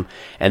Instagram.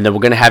 And then we're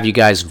going to have you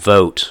guys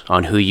vote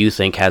on who you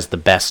think has the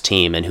best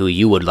team and who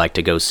you would like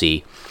to go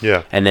see.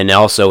 Yeah. And then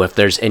also if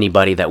there's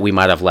anybody that we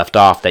might have left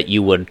off that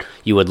you would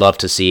love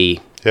to see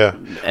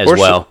as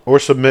well. Or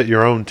submit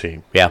your own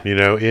team. Yeah.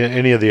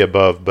 Any of the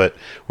above. But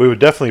we would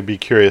definitely be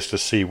curious to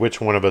see which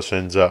one of us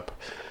ends up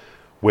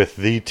with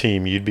the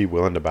team you'd be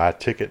willing to buy a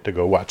ticket to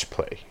go watch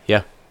play.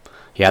 Yeah.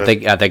 Yeah, I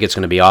think it's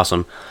going to be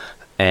awesome.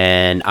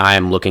 And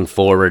I'm looking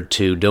forward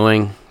to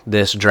doing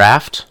this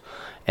draft.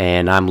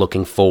 And I'm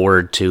looking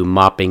forward to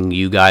mopping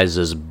you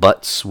guys'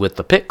 butts with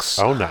the picks.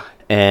 Oh, no.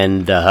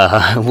 And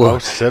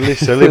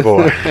silly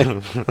boy.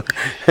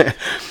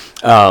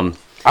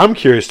 I'm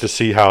curious to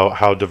see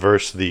how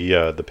diverse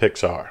the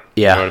picks are.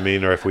 Yeah. You know what I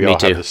mean? Or if we all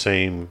have the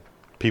same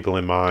people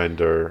in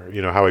mind, or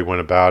how we went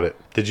about it.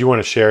 Did you want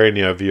to share any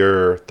of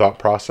your thought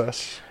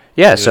process?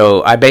 Yeah,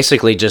 so I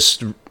basically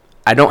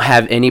I don't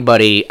have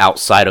anybody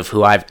outside of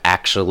who I've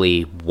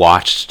actually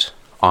watched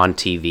on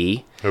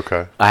TV.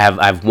 Okay. I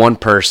have one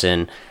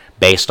person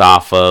based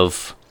off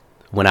of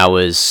when I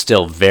was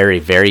still very,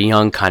 very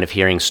young, kind of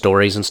hearing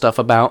stories and stuff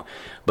about.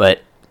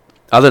 But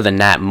other than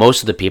that,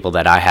 most of the people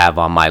that I have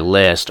on my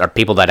list are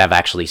people that I've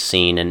actually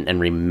seen and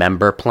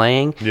remember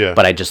playing. Yeah.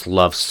 But I just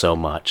love so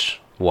much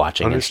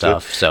watching Understood.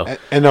 and stuff. So,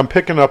 and I'm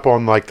picking up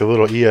on like the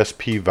little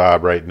ESP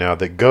vibe right now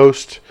that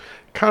Ghost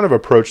kind of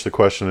approached the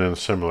question in a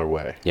similar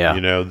way. Yeah.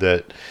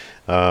 That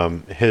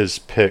his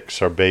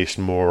picks are based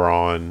more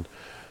on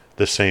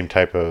the same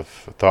type of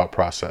thought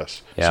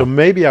process. Yeah. So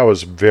maybe I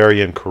was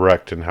very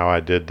incorrect in how I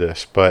did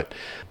this, but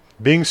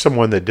being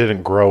someone that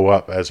didn't grow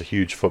up as a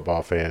huge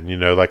football fan,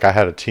 like I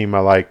had a team I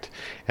liked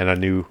and I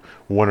knew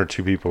one or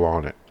two people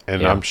on it.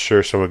 And I'm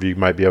sure some of you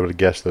might be able to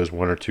guess those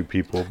one or two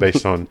people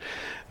based on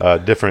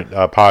different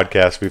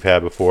podcasts we've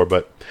had before,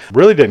 but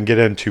really didn't get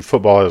into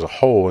football as a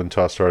whole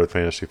until I started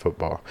fantasy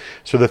football.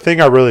 So the thing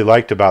I really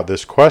liked about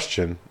this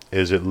question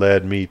is it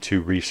led me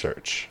to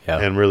research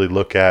and really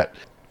look at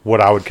what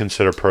I would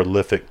consider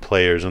prolific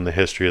players in the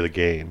history of the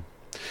game.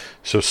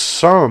 So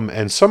some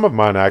of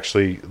mine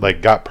actually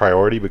got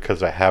priority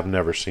because I have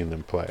never seen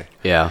them play.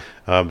 yeah.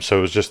 So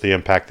it was just the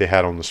impact they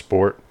had on the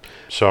sport.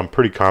 So I'm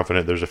pretty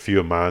confident there's a few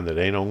of mine that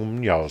ain't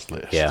on y'all's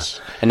list. Yeah.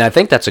 And I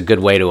think that's a good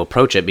way to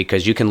approach it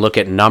because you can look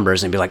at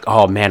numbers and be like,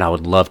 oh, man, I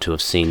would love to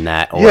have seen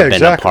that or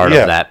been a part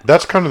of that.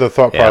 That's kind of the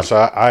thought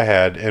process I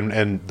had.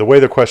 And the way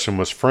the question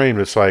was framed,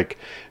 it's like,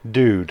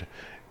 dude,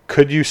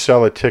 could you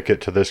sell a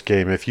ticket to this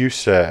game if you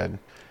said,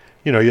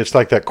 it's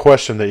like that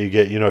question that you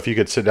get, if you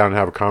could sit down and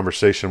have a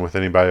conversation with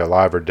anybody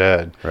alive or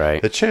dead, right?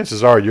 The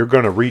chances are you're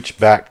going to reach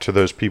back to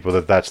those people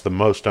that's the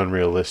most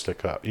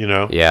unrealistic of,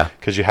 Yeah.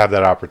 Because you have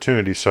that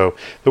opportunity. So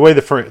the way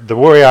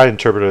I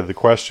interpreted the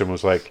question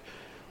was like,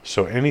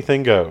 so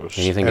anything goes.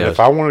 Anything and goes. if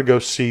I want to go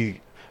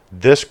see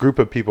this group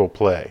of people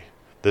play,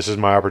 this is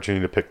my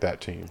opportunity to pick that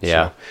team.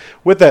 Yeah. So,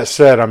 with that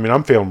said,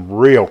 I'm feeling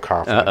real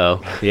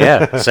confident.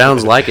 Yeah,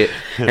 sounds like it.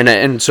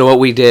 And so what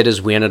we did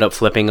is we ended up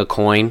flipping a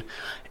coin.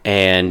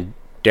 And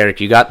Derek,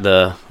 Ash, you got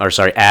the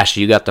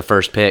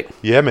first pick.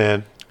 Yeah,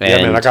 man.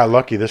 I got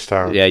lucky this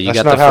time. Yeah, That's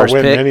got not the how first I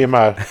win pick. any of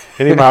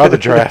my other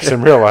drafts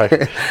in real life.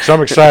 So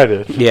I'm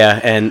excited.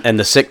 Yeah, and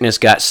the Sickness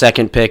got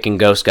second pick and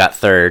Ghost got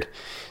third.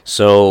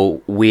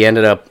 So we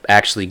ended up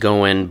actually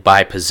going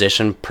by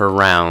position per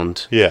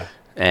round. Yeah.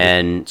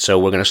 And so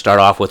we're going to start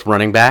off with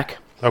running back.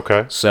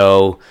 Okay.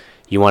 So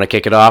you want to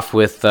kick it off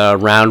with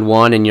round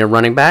one and your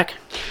running back?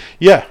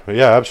 Yeah,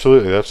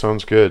 absolutely. That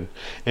sounds good.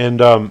 And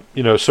so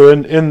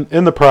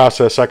in the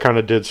process, I kind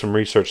of did some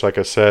research, like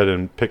I said,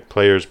 and picked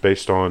players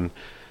based on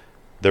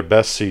their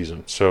best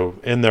season. So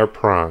in their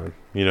prime,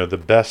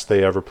 the best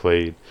they ever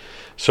played.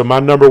 So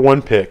my number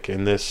one pick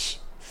in this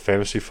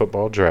fantasy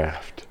football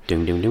draft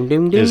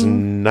is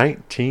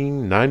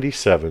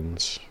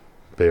 1997's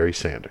Barry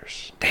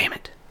Sanders. Damn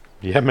it!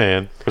 Yeah,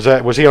 man.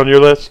 Was he on your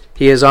list?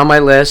 He is on my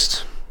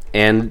list,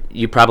 and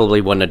you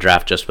probably wouldn't have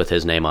drafted just with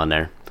his name on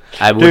there.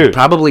 I would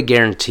probably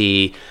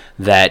guarantee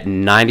that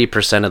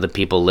 90% of the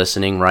people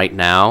listening right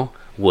now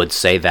would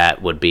say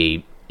that would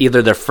be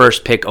either their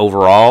first pick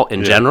overall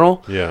in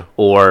general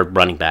or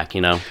running back,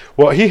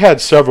 Well, he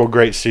had several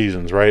great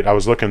seasons, right? I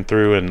was looking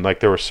through and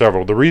there were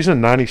several. The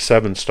reason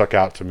 97 stuck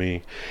out to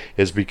me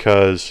is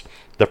because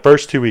the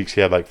first 2 weeks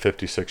he had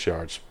 56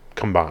 yards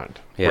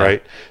combined,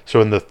 right?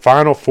 So in the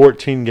final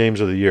 14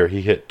 games of the year,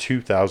 he hit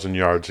 2,000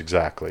 yards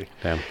exactly.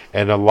 Yeah.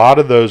 And a lot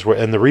of those were,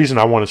 and the reason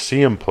I want to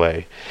see him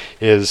play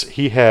is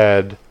he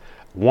had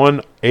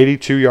one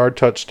 82-yard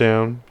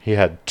touchdown. He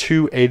had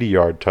two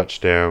 80-yard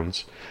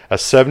touchdowns, a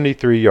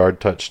 73-yard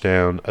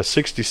touchdown, a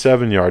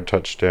 67-yard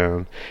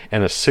touchdown,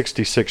 and a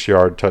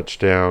 66-yard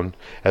touchdown,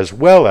 as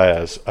well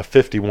as a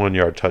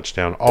 51-yard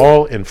touchdown,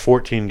 all in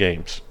 14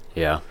 games.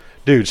 Yeah.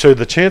 Dude, so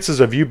the chances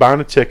of you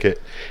buying a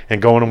ticket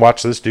and going and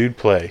watch this dude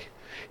play,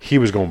 he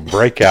was going to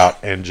break out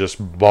and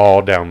just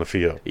ball down the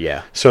field.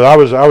 Yeah. So I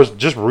was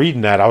just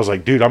reading that. I was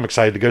like, dude, I'm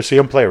excited to go see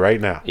him play right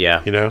now.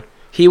 Yeah. You know?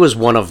 He was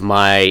one of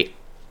my,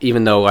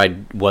 even though I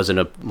wasn't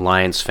a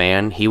Lions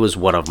fan, he was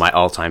one of my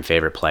all-time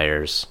favorite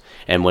players.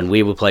 And when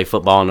we would play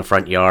football in the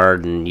front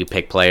yard and you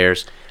pick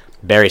players,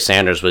 Barry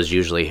Sanders was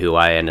usually who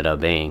I ended up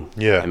being.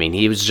 Yeah. I mean,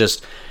 he was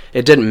just,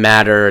 it didn't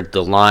matter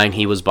the line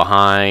he was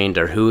behind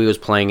or who he was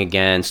playing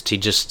against.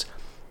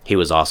 He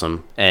was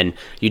awesome. And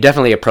you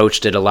definitely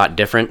approached it a lot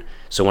different.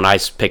 So when I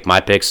pick my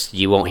picks,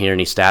 you won't hear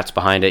any stats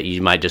behind it.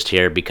 You might just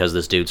hear because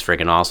this dude's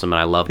freaking awesome and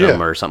I loved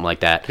him or something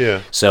like that.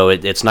 Yeah. So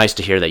it's nice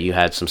to hear that you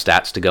had some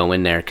stats to go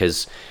in there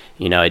because,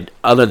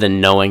 other than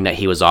knowing that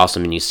he was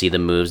awesome and you see the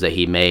moves that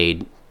he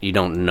made, you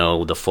don't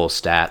know the full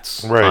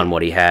stats on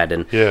what he had.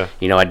 And,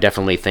 I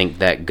definitely think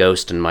that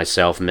Ghost and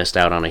myself missed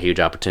out on a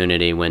huge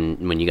opportunity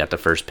when you got the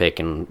first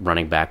pick and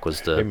running back was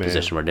the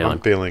position we're doing.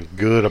 I'm feeling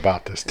good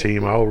about this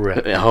team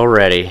already.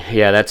 Already.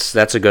 Yeah, that's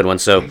a good one.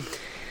 So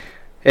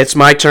it's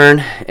my turn,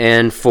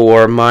 and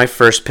for my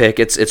first pick,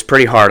 it's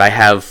pretty hard. I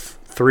have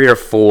 3 or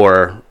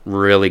 4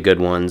 really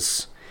good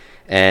ones,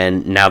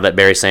 and now that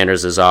Barry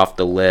Sanders is off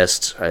the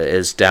list,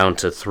 is down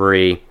to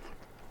 3.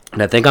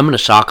 And I think I'm going to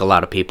shock a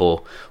lot of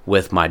people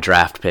with my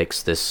draft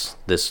picks this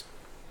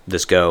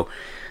go,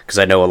 because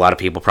I know a lot of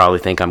people probably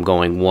think I'm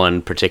going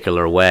one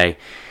particular way.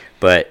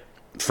 But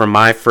for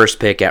my first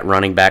pick at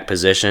running back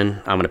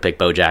position, I'm going to pick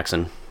Bo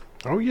Jackson.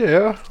 Oh,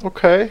 yeah.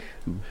 Okay.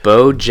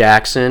 Bo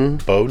Jackson.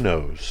 Bo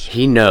knows.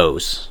 He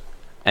knows.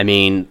 I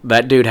mean,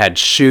 that dude had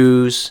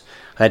shoes.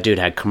 That dude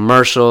had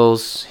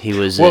commercials. He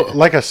was... Well,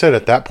 like I said,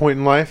 at that point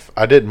in life,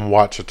 I didn't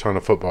watch a ton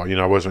of football.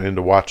 I wasn't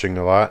into watching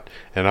a lot,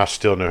 and I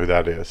still know who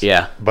that is.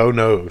 Yeah. Bo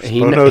knows.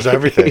 Bo knows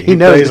everything. He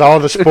knows. plays all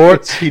the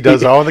sports. He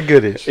does all the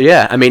goodies.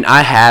 Yeah. I mean,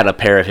 I had a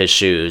pair of his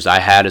shoes. I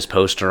had his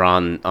poster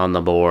on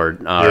the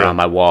board or on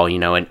my wall,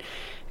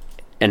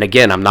 and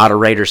again, I'm not a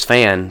Raiders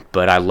fan,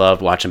 but I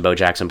loved watching Bo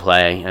Jackson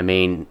play. I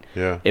mean,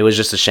 it was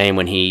just a shame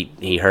when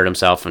he hurt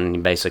himself and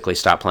he basically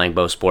stopped playing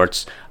both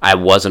sports. I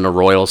wasn't a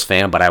Royals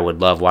fan, but I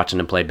would love watching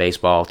him play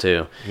baseball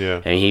too.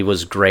 Yeah. And he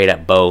was great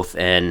at both.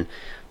 And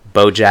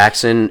Bo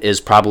Jackson is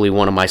probably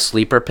one of my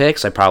sleeper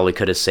picks. I probably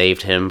could have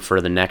saved him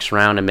for the next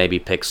round and maybe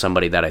picked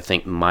somebody that I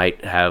think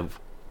might have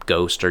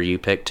Ghost or you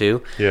picked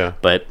too. Yeah.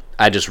 But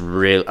I just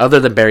really, other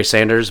than Barry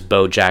Sanders,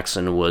 Bo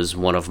Jackson was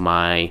one of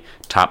my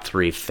top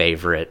 3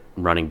 favorite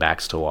running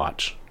backs to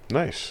watch.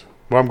 Nice.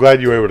 Well, I'm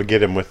glad you were able to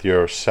get him with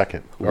your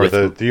second, or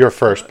your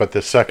first, but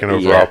the second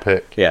overall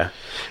pick. Yeah.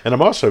 And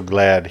I'm also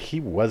glad he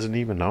wasn't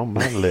even on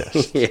my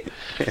list.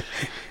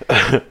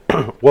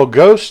 Well,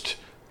 Ghost,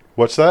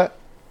 what's that?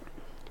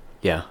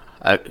 Yeah.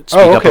 Speak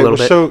up a little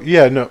bit.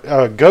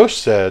 So, Ghost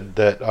said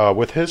that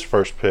with his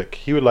first pick,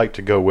 he would like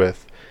to go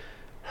with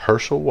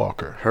Herschel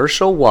Walker.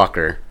 Herschel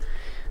Walker.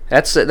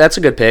 That's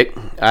a good pick.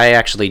 I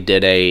actually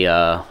did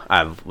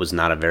I was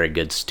not a very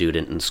good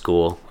student in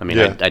school. I mean,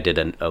 I did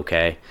an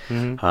okay.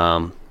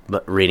 Mm-hmm.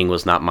 But reading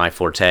was not my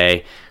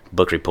forte.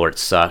 Book reports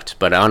sucked.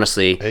 But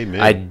honestly,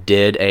 I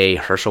did a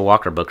Herschel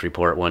Walker book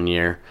report one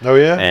year. Oh,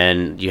 yeah?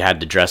 And you had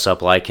to dress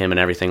up like him and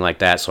everything like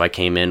that. So I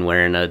came in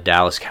wearing a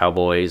Dallas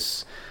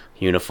Cowboys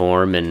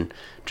uniform and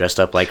dressed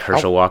up like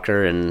Herschel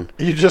Walker. And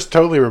you just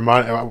totally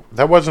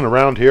that wasn't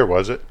around here,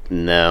 was it?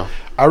 No.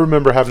 I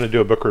remember having to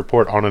do a book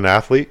report on an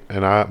athlete,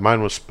 and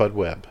mine was Spud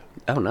Webb.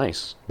 Oh,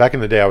 nice. Back in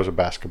the day, I was a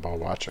basketball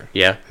watcher.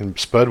 Yeah. And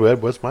Spud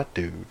Webb was my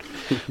dude.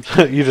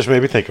 You just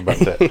made me think about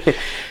that.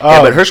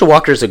 But Herschel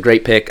Walker is a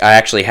great pick. I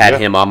actually had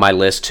him on my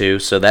list, too.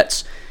 So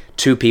that's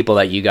 2 people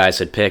that you guys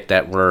had picked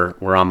that were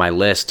on my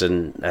list,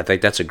 and I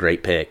think that's a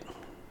great pick.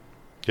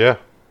 Yeah,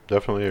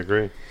 definitely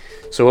agree.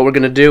 So what we're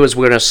going to do is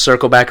we're going to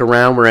circle back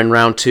around. We're in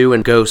round 2,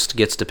 and Ghost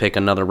gets to pick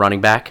another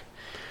running back.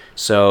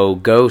 So,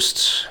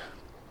 Ghost,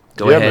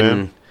 go ahead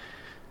and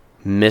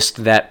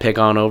missed that pick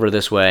on over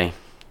this way.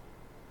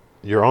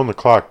 You're on the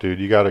clock, dude.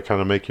 You got to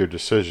kind of make your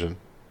decision.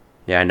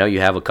 Yeah, I know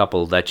you have a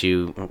couple that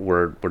you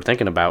were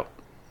thinking about.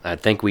 I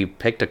think we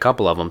picked a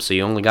couple of them, so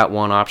you only got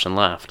one option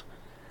left.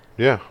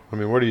 Yeah. I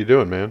mean, what are you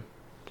doing, man?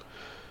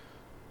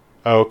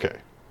 Oh,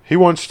 okay. He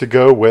wants to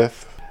go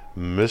with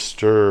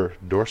Mr.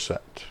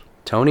 Dorsett.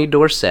 Tony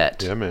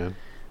Dorsett. Yeah, man.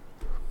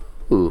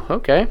 Ooh,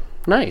 okay.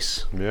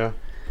 Nice. Yeah.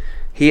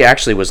 He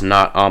actually was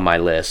not on my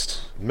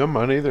list. No,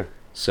 mine either.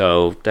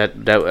 So that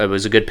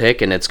was a good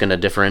pick, and it's going to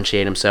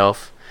differentiate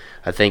himself.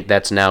 I think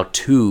that's now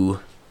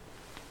 2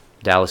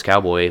 Dallas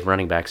Cowboy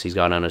running backs he's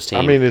got on his team.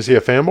 I mean, is he a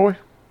fanboy?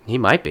 He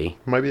might be.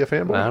 Might be a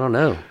fanboy. I don't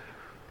know.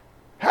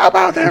 How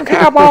about them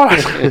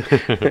Cowboys?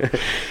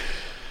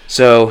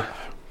 So,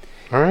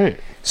 all right.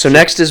 So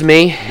next is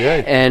me.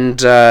 Yay.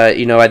 And,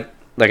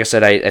 like I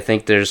said, I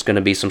think there's going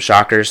to be some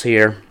shockers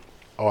here.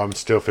 Oh, I'm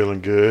still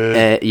feeling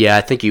good. Yeah,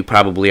 I think you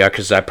probably are,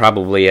 because I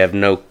probably have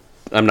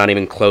I'm not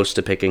even close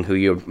to picking who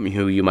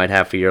you might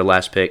have for your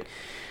last pick.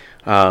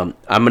 I'm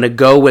going to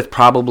go with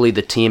probably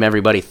the team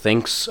everybody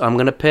thinks I'm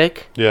going to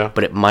pick. Yeah.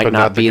 But it might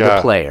not be the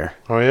player.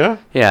 Oh, yeah?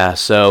 Yeah,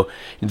 so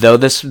though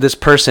this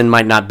person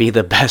might not be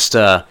the best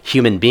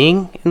human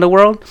being in the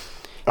world,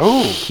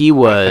 I think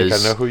I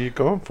know who you're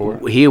going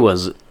for. He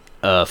was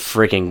a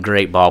freaking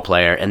great ball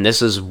player, and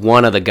this is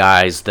one of the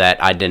guys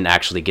that I didn't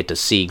actually get to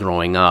see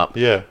growing up.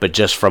 Yeah. But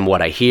just from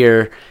what I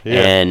hear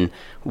and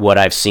what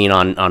I've seen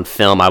on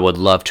film, I would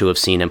love to have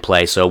seen him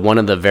play. So one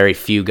of the very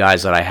few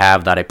guys that I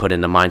have that I put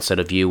in the mindset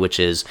of you, which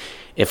is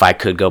if I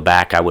could go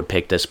back, I would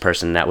pick this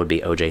person. That would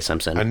be O.J.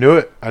 Simpson. I knew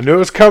it. I knew it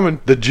was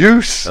coming. The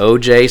juice.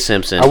 O.J.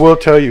 Simpson. I will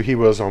tell you, he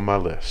was on my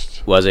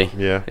list. Was he?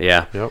 Yeah.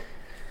 Yeah. Yep.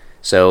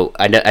 So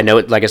I know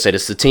it. Like I said,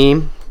 it's the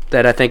team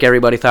that I think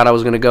everybody thought I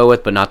was going to go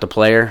with, but not the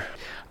player.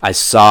 I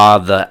saw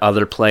the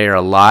other player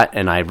a lot,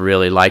 and I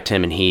really liked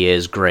him, and he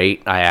is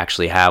great. I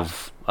actually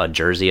have a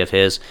jersey of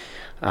his.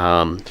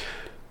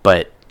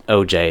 But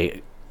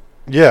OJ.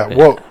 Yeah.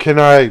 Well, can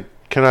I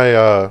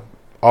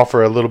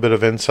offer a little bit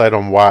of insight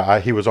on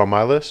why he was on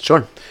my list?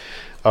 Sure.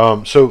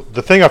 So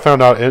the thing I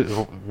found out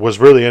was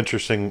really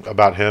interesting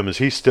about him is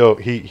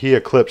he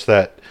eclipsed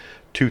that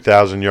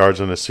 2,000 yards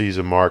in a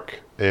season mark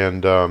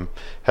and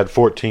had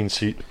 14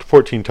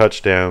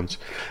 touchdowns.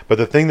 But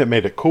the thing that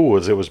made it cool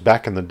is it was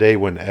back in the day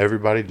when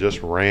everybody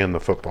just ran the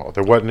football.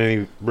 There wasn't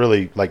any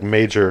really like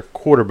major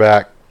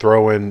quarterback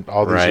throwing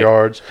all these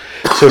yards.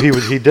 So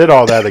he did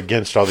all that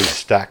against all these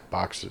stack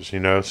boxes, you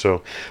know.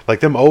 So like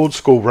them old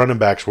school running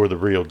backs were the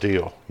real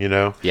deal, you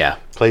know. Yeah.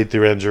 Played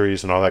through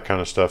injuries and all that kind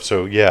of stuff.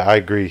 So yeah, I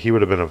agree. He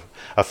would have been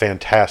a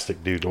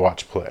fantastic dude to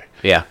watch play.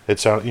 Yeah.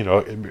 It's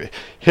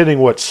hitting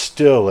what's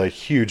still a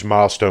huge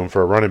milestone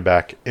for a running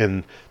back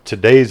in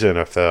today's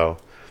NFL,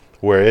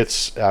 where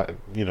it's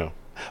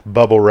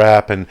bubble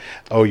wrap and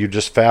you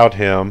just fouled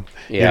him.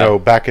 Yeah.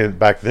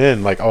 Back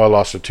then, like, I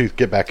lost a tooth,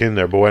 get back in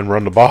there, boy, and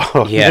run the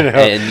ball. Yeah.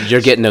 And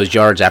you're getting those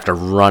yards after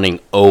running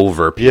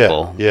over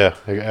people. Yeah.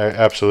 I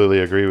absolutely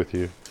agree with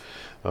you.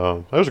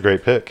 That was a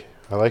great pick.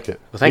 I like it.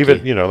 Well, thank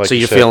you. Like so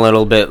you're feeling a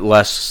little bit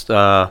less.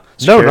 No,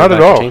 not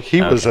at all.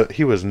 He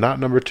was not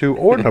number 2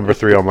 or number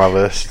 3 on my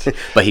list,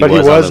 but he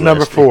was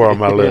number 4 on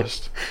my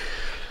list.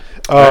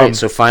 All right.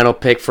 So final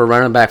pick for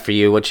running back for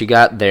you. What you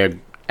got there,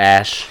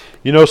 Ash?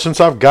 Since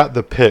I've got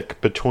the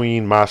pick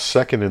between my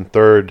second and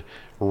third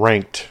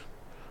ranked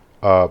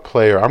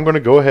player, I'm going to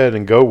go ahead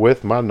and go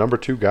with my number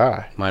 2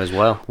 guy. Might as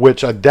well.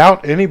 Which I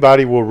doubt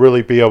anybody will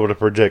really be able to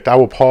predict. I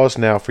will pause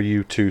now for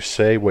you to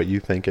say what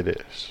you think it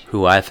is.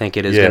 Who I think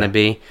it is going to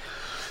be?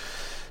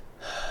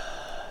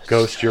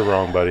 Ghost, you're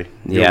wrong, buddy.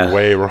 You're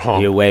way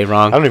wrong. You're way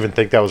wrong. I don't even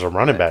think that was a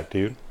running back,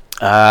 dude.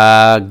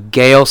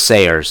 Gale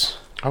Sayers.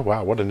 Oh,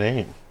 wow. What a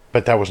name.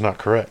 But that was not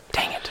correct.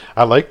 Dang it.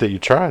 I like that you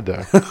tried,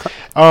 though.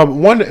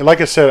 Like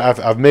I said,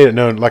 I've made it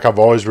known, like I've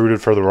always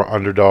rooted for the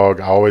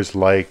underdog. I always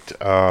liked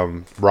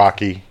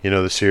Rocky,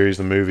 the series,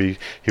 the movie.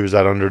 He was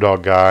that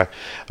underdog guy.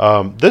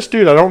 This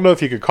dude, I don't know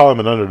if you could call him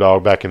an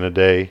underdog back in the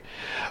day,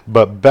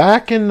 but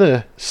back in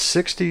the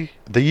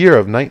year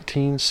of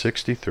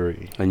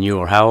 1963. And you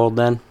were how old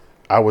then?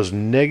 I was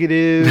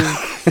negative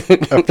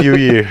a few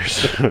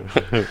years.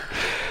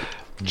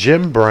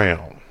 Jim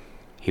Brown.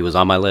 He was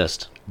on my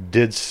list.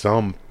 Did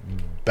some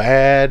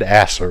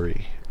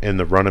badassery in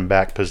the running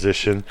back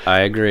position. I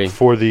agree.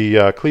 For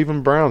the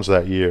Cleveland Browns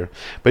that year.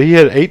 But he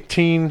had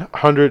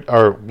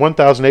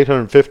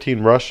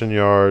 1,815 rushing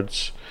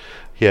yards.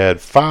 He had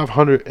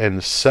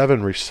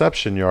 507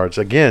 reception yards.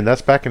 Again,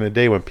 that's back in the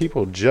day when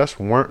people just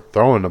weren't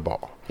throwing the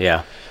ball.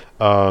 Yeah.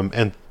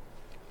 And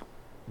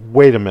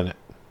wait a minute.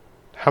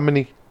 How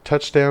many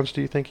touchdowns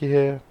do you think he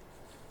had?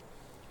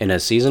 In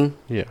a season?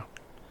 Yeah.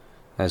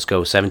 Let's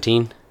go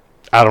 17.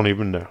 I don't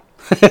even know.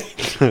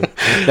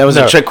 That was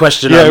a trick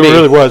question on me. Yeah, it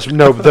really was.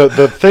 No,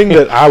 the thing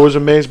that I was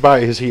amazed by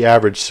is he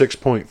averaged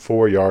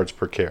 6.4 yards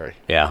per carry.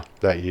 Yeah.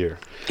 That year.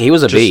 He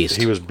was a beast.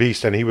 He was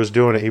beast, and he was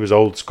doing it. He was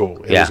old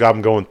school. Yeah.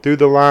 I'm going through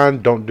the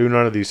line. Don't do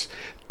none of these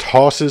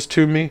tosses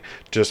to me.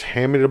 Just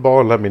hand me the ball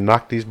and let me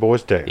knock these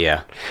boys down.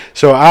 Yeah.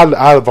 So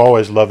I've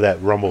always loved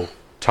that rumble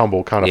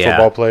tumble kind of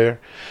football player.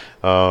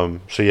 So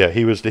yeah,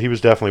 he was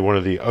definitely one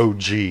of the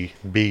OG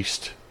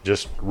beast,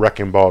 just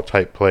wrecking ball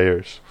type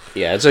players.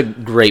 Yeah, it's a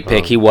great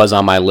pick. He was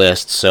on my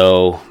list,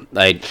 and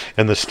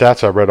the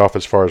stats I read off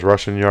as far as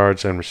rushing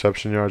yards and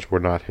reception yards were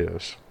not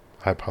his.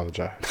 I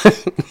apologize.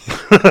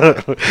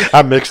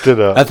 I mixed it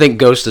up. I think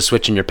Ghost is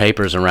switching your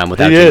papers around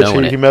without you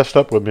knowing it. He messed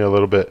up with me a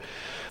little bit.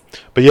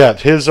 But yeah,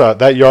 his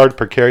that yard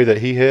per carry that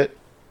he hit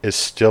is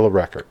still a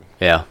record.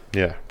 Yeah.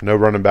 Yeah. No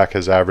running back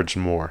has averaged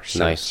more since.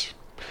 Nice.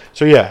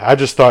 So yeah, I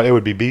just thought it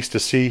would be beast to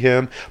see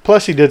him.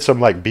 Plus, he did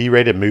some like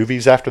B-rated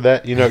movies after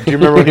that. Do you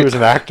remember when he was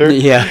an actor?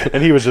 Yeah.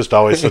 And he was just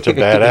always such a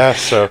badass.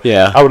 So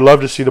yeah, I would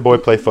love to see the boy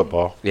play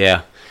football.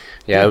 Yeah.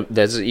 Yeah,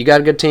 you got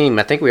a good team.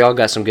 I think we all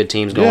got some good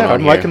teams going on here.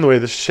 I'm liking the way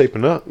this is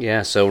shaping up.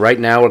 Yeah, so right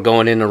now we're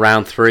going into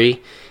round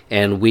 3,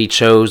 and we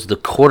chose the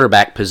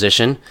quarterback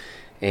position.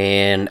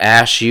 And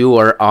Ash, you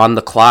are on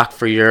the clock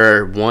for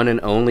your one and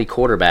only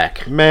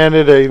quarterback. Man,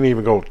 it ain't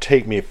even going to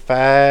take me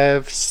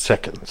 5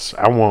 seconds.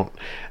 I want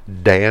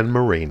Dan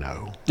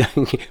Marino.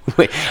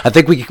 Wait, I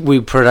think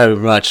we pretty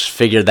much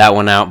figured that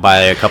one out by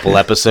a couple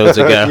episodes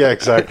ago. Yeah,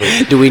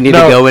 exactly. Do we need to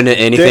go into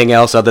anything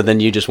else other than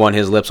you just want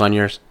his lips on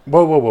yours?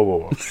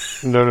 Whoa.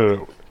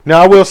 No.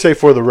 Now, I will say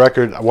for the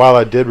record, while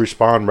I did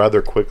respond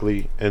rather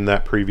quickly in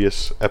that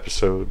previous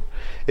episode,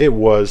 it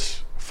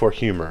was for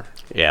humor.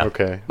 Yeah.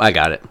 Okay. I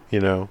got it.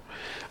 You know?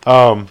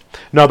 No,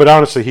 but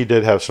honestly, he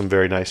did have some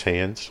very nice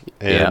hands.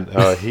 And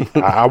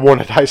I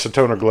wanted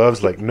Isotona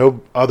gloves like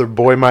no other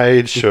boy my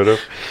age should have.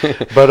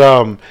 But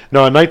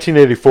no, in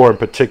 1984 in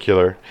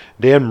particular,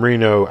 Dan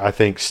Marino, I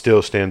think,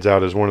 still stands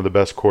out as one of the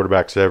best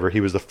quarterbacks ever. He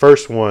was the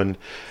first one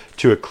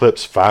to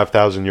eclipse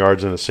 5,000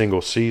 yards in a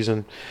single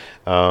season.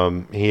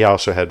 He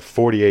also had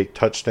 48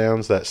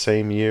 touchdowns that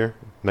same year,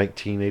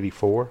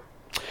 1984.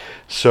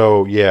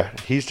 So, yeah,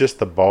 he's just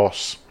the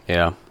boss.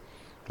 Yeah.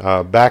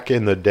 Back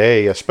in the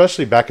day,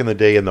 especially back in the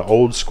day in the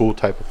old school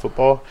type of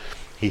football,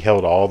 he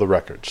held all the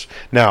records.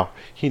 Now,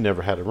 he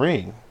never had a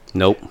ring.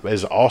 Nope.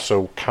 Is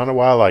also kind of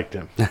why I liked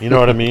him. You know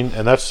what I mean?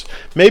 And that's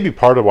maybe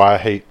part of why I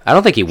hate. I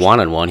don't think he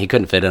wanted one. He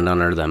couldn't fit in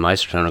under the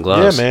Isotona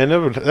gloves. Yeah,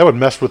 man, that would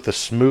mess with the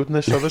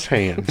smoothness of his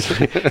hands.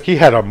 He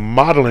had a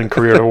modeling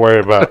career to worry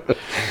about.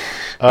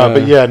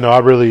 But yeah, no, I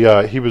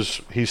really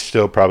he's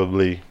still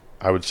probably,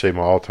 I would say,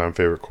 my all-time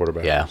favorite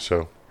quarterback. Yeah.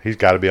 So he's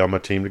got to be on my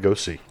team to go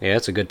see. Yeah,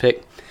 it's a good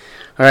pick.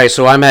 All right,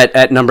 so I'm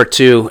at number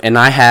 2, and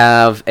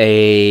I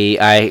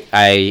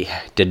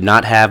did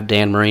not have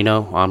Dan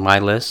Marino on my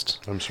list.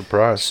 I'm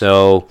surprised.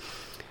 So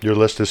your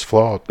list is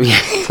flawed.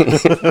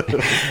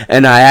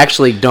 And I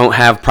actually don't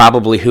have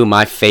probably who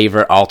my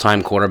favorite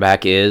all-time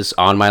quarterback is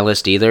on my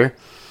list either.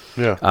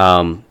 Yeah.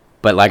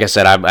 But like I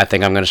said, I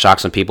think I'm going to shock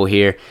some people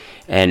here.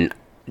 And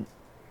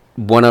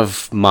one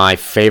of my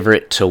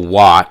favorite to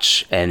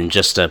watch, and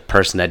just a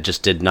person that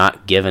just did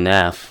not give an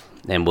F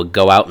and would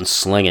go out and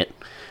sling it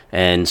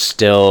and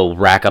still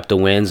rack up the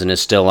wins and is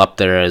still up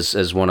there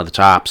as one of the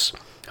tops.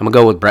 I'm going to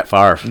go with Brett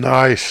Favre.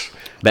 Nice.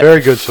 Very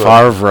good.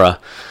 Favre.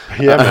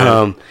 Yeah,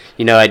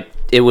 man.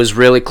 It was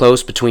really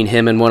close between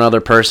him and one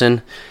other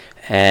person.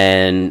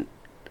 And,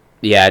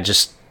 yeah,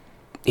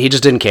 he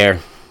just didn't care.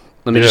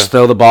 Let me just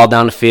throw the ball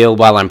down the field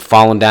while I'm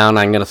falling down.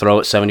 I'm going to throw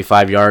it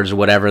 75 yards or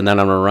whatever, and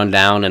then I'm going to run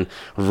down and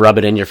rub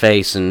it in your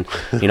face. And,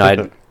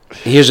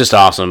 he was just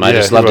awesome. I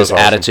just loved his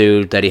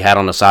attitude that he had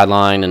on the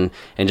sideline and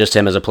just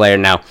him as a player.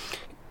 Now,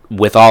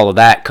 with all of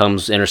that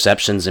comes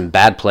interceptions and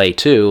bad play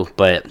too,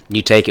 but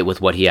you take it with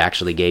what he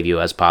actually gave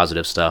you as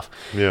positive stuff.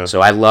 Yeah. So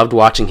I loved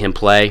watching him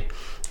play,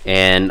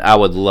 and I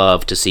would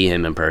love to see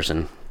him in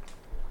person.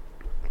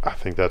 I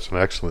think that's an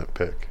excellent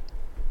pick.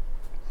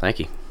 Thank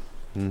you.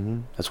 Mm-hmm.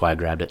 That's why I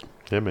grabbed it.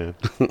 Yeah, man.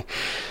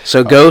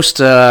 So, Ghost,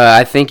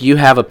 I think you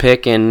have a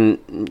pick,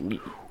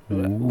 and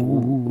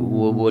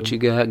what you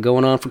got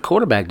going on for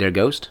quarterback there,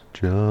 Ghost?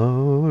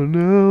 John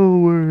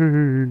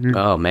Elway.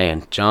 Oh,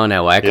 man. John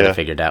Elway. I could have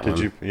figured that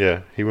one.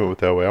 Yeah, he went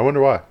with Elway. I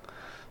wonder why.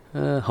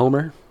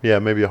 Homer? Yeah,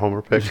 maybe a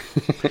Homer pick.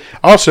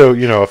 Also,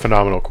 a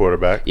phenomenal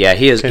quarterback. Yeah,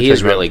 he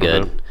is really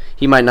good.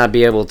 He might not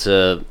be able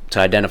to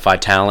identify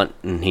talent,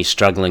 and he's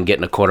struggling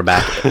getting a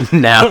quarterback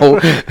now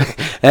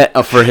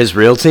for his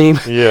real team.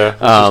 Yeah,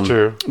 that's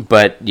true.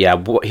 But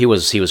yeah, he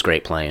was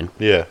great playing.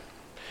 Yeah,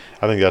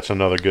 I think that's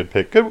another good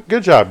pick.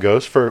 Good job,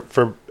 Ghost.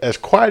 For as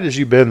quiet as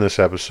you've been this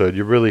episode,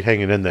 you're really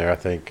hanging in there, I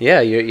think.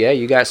 Yeah,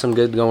 you got some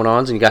good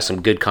going-ons, and you got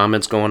some good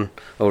comments going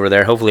over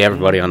there. Hopefully,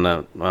 everybody on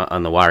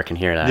the wire can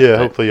hear that. Yeah,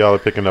 hopefully y'all are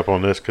picking up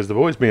on this because the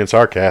boy's being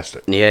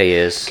sarcastic. Yeah, he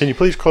is. Can you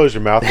please close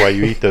your mouth while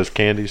you eat those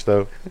candies,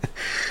 though?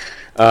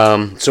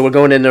 So we're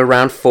going into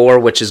round 4,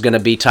 which is going to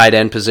be tight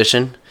end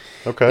position.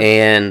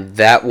 Okay. And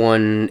that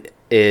one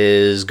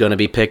is going to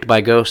be picked by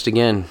Ghost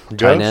again.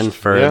 Tight end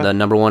for the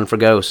number 1 for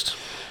Ghost.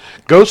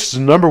 Ghost's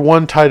number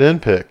 1 tight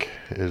end pick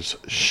is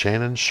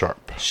Shannon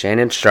Sharpe.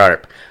 Shannon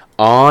Sharpe.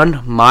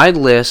 On my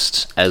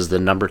list as the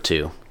number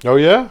 2. Oh,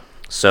 yeah?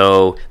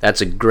 So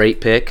that's a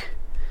great pick,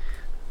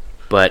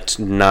 but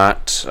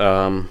not See,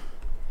 again,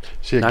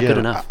 not good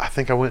enough. I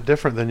think I went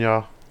different than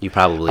y'all. You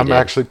probably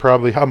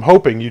did. I'm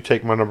hoping you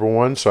take my number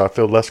 1, so I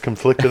feel less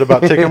conflicted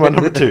about taking my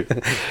number 2.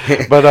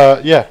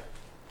 But, yeah,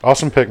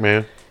 awesome pick,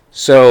 man.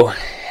 So,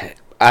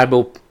 I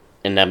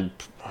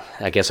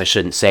guess I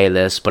shouldn't say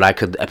this, but I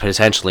could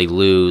potentially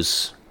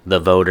lose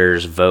the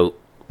voters' vote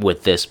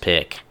with this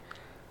pick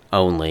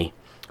only.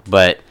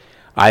 But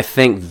I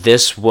think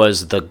this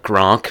was the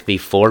Gronk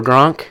before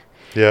Gronk.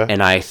 Yeah.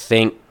 And I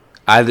think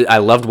I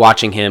loved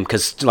watching him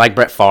because, like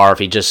Brett Favre,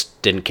 he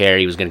just didn't care.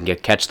 He was going to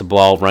catch the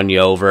ball, run you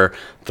over,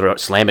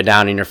 slam it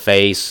down in your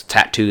face,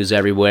 tattoos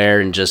everywhere,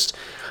 and just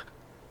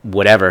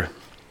whatever.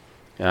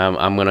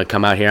 I'm going to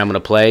come out here. I'm going to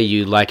play.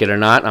 You like it or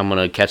not. I'm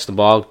going to catch the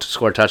ball,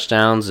 score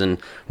touchdowns, and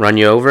run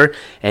you over.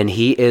 And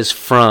he is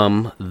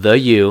from the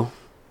U.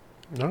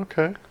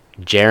 Okay.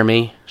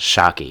 Jeremy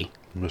Shockey.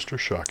 Mr.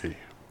 Shockey.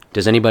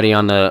 Does anybody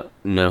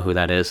know who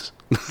that is?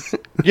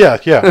 Yeah.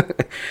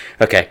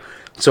 Okay.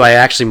 So I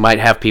actually might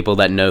have people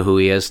that know who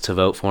he is to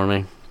vote for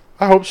me.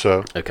 I hope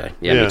so. Okay.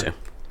 Yeah, me too.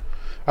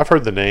 I've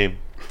heard the name.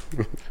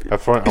 I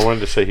wanted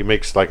to say he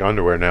makes like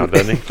underwear now,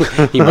 doesn't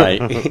he? He might.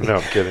 No,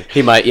 I'm kidding.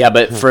 He might. Yeah,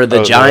 but for the Oh,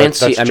 no,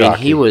 Giants, that's he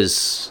jockey.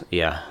 was.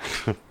 Yeah.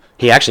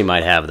 He actually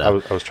might have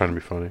though. I was trying to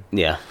be funny.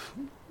 Yeah.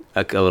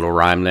 A little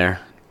rhyme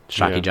there.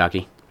 Shocky Yeah.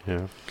 jockey.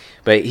 Yeah.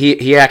 But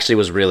he actually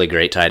was really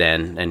great tight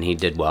end, and he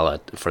did well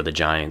for the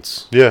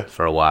Giants. Yeah.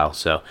 For a while,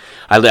 so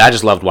I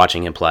just loved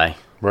watching him play.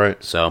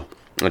 Right. So,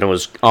 and it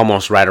was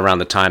almost right around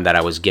the time that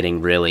I was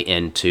getting really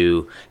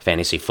into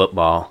fantasy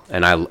football,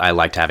 and I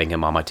liked having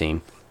him on my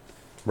team.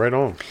 Right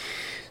on.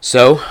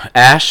 So,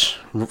 Ash,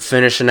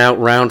 finishing out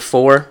round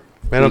 4.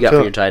 Man, you got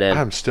for your tight end?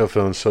 I'm still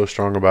feeling so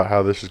strong about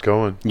how this is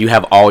going. You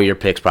have all your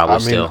picks probably I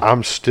mean, still.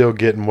 I'm still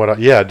getting what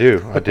I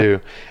do.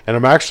 And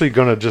I'm actually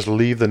going to just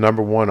leave the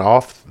number 1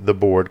 off the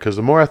board because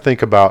the more I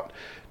think about,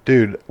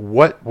 dude,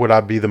 what would I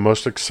be the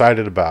most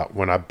excited about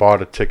when I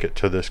bought a ticket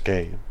to this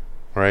game,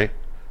 right?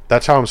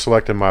 That's how I'm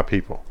selecting my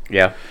people.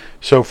 Yeah.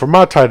 So for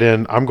my tight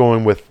end, I'm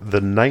going with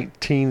the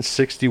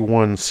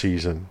 1961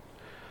 season,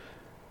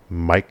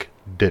 Mike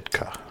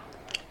Ditka.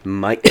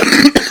 Mike.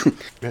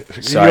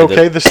 Sorry, you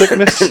okay? The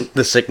sickness?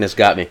 The sickness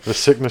got me. The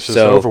sickness is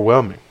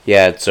overwhelming.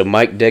 Yeah, so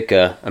Mike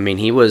Ditka, I mean,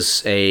 he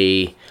was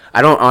I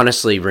don't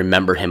honestly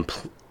remember him.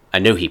 I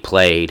knew he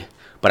played,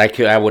 but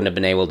I wouldn't have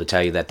been able to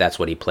tell you that that's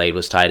what he played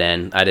was tight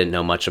end. I didn't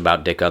know much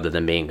about Dick other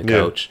than being a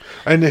coach.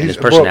 And his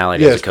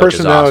personality as a coach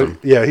is awesome.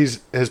 Yeah, his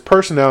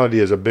personality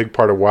is a big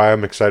part of why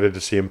I'm excited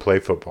to see him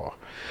play football.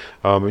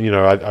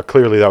 I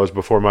clearly that was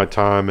before my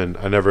time, and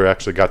I never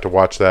actually got to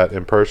watch that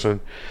in person.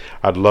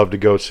 I'd love to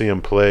go see him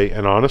play,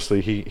 and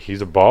honestly,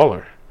 he's a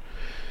baller.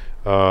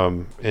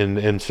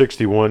 In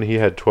 61, he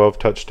had 12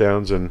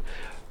 touchdowns and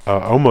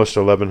almost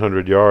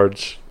 1,100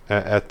 yards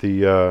at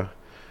the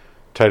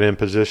tight end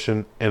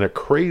position, and a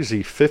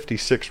crazy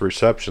 56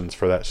 receptions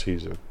for that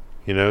season.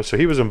 So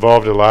he was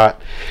involved a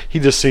lot. He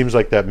just seems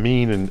like that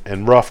mean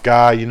and rough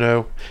guy.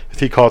 If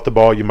he caught the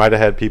ball, you might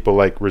have had people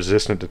like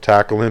resistant to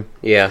tackle him.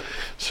 Yeah.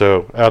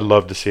 So I'd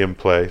love to see him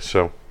play.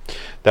 So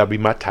that'd be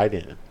my tight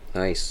end.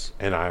 Nice.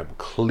 And I'm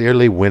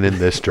clearly winning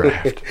this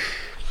draft.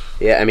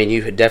 Yeah, I mean,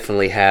 you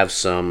definitely have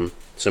some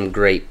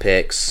great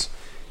picks,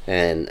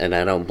 and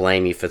I don't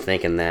blame you for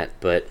thinking that,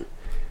 but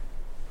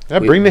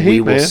bring the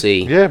heat, man. We will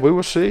see. Yeah, we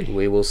will see.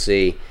 We will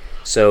see.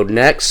 So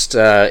next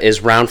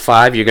is round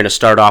 5. You're going to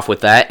start off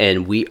with that,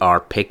 and we are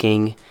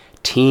picking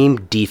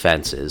team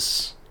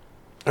defenses.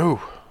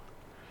 Oh,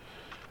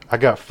 I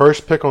got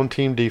first pick on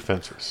team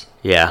defenses.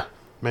 Yeah.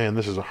 Man,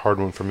 this is a hard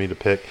one for me to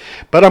pick,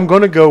 but I'm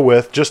going to go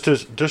with just to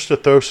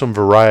throw some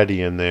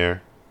variety in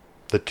there,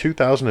 the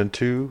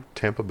 2002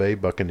 Tampa Bay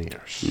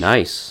Buccaneers.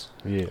 Nice.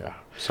 Yeah.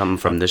 Something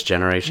from this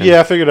generation. Yeah,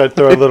 I figured I'd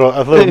throw a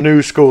little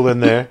new school in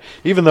there,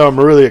 even though I'm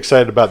really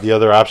excited about the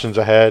other options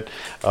I had.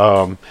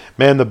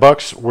 Man, the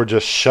Bucs were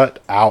just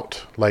shut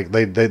out. Like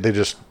they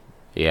just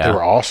they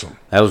were awesome.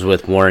 That was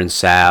with Warren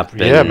Sapp.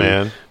 Yeah,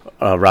 man.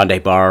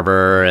 Rondé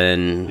Barber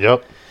and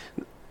yep.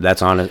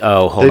 That's on it.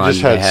 Oh, hold on. They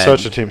just had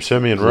such a team.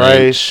 Simeon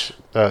Rice,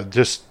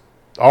 just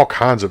all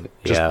kinds of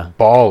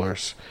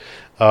ballers.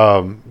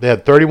 They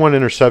had 31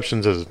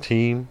 interceptions as a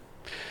team.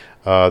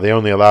 They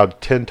only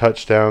allowed 10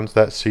 touchdowns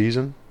that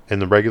season in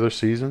the regular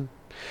season.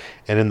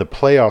 And in the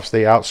playoffs,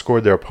 they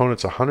outscored their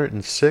opponents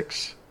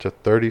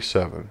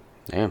 106-37.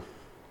 Damn.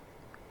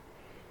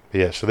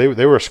 Yeah, so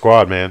they were a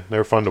squad, man. They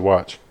were fun to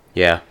watch.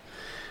 Yeah.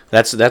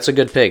 That's a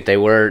good pick. They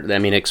were, I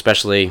mean,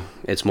 especially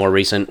it's more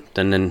recent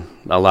than in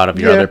a lot of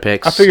your other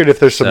picks. I figured if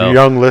there's some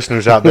young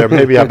listeners out there,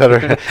 maybe I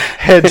better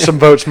head some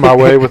votes my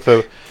way with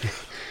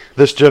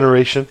this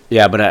generation.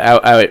 Yeah, but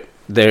I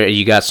there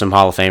you got some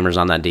Hall of Famers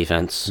on that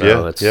defense,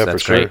 so that's for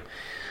great. Sure.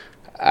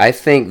 I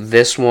think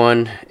this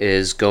one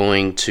is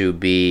going to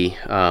be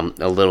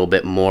a little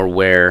bit more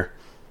where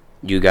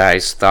you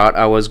guys thought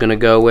I was going to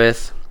go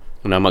with,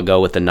 and I'm going to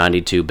go with the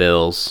 92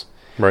 Bills.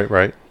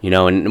 Right.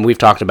 And we've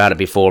talked about it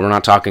before. We're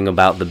not talking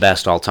about the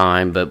best all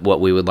time, but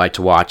what we would like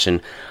to watch. And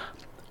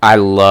I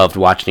loved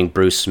watching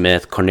Bruce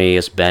Smith,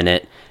 Cornelius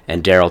Bennett,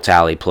 and Darryl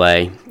Talley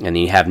play. And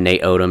you have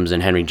Nate Odoms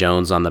and Henry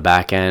Jones on the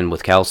back end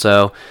with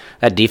Kelso.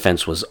 That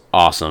defense was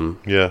awesome.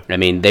 Yeah. I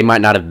mean, they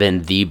might not have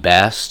been the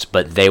best,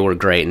 but they were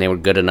great, and they were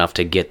good enough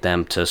to get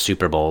them to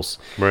Super Bowls.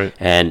 Right.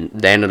 And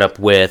they ended up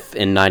with,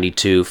 in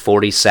 92,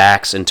 40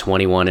 sacks and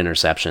 21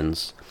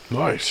 interceptions.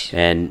 Nice.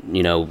 And,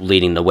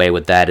 leading the way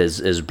with that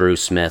is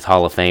Bruce Smith,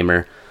 Hall of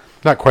Famer.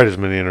 Not quite as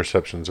many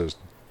interceptions as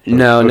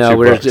No,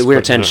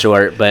 we're 10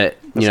 short, but,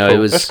 cool. It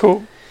was... That's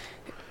cool.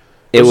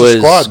 It was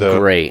squad, though.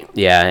 great.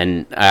 Yeah,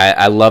 and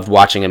I loved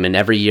watching them, and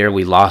every year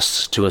we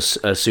lost to a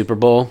Super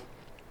Bowl.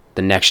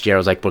 The next year, I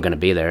was like, we're going to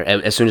be there.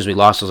 As soon as we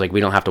lost, I was like, we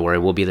don't have to worry.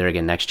 We'll be there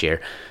again next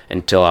year.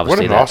 Until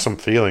obviously what an awesome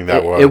feeling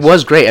that was. It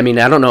was great. I mean,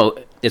 I don't know.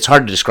 It's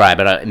hard to describe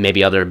it.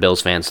 Maybe other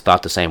Bills fans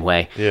thought the same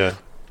way. Yeah.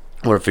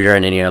 Or if you're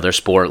in any other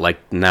sport,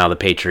 like now the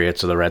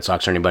Patriots or the Red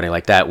Sox or anybody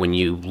like that, when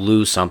you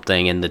lose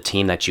something in the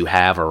team that you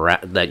have or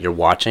that you're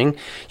watching,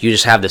 you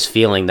just have this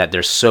feeling that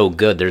they're so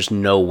good, there's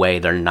no way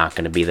they're not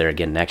going to be there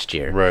again next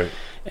year. Right.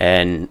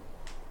 And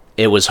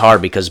it was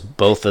hard because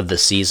both of the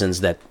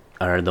seasons that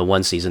or the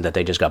one season that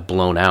they just got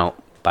blown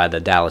out by the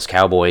Dallas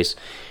Cowboys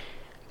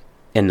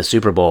in the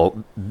Super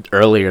Bowl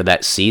earlier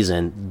that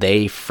season,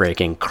 they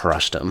freaking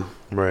crushed them.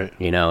 Right.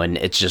 And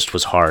it just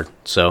was hard.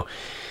 So,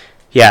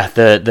 yeah,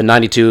 the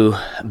 92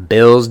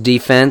 Bills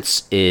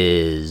defense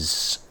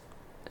is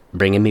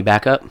bringing me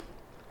back up.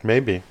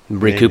 Maybe.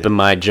 Recouping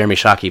my Jeremy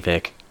Shockey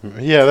pick.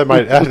 Yeah, that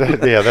might.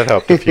 Yeah, that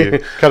helped a few.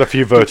 Got a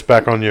few votes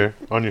back on your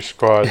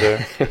squad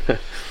there.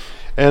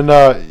 And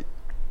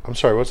I'm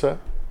sorry, what's that?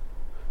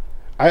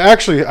 I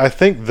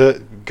think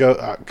that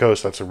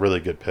Ghost. That's a really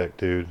good pick,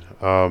 dude.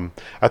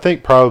 I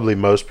think probably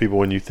most people,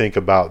 when you think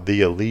about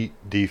the elite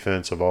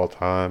defense of all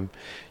time,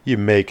 you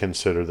may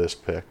consider this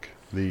pick.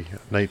 The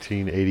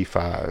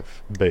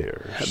 1985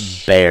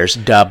 Bears.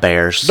 The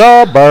Bears.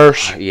 The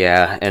Bears.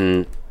 Yeah,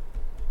 and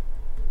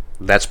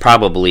that's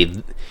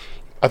probably.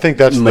 I think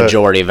that's the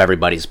majority of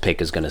everybody's pick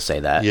is going to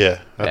say that.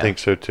 Yeah, I think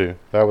so too.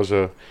 That was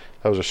a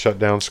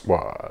shutdown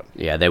squad.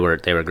 Yeah, they were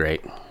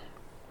great.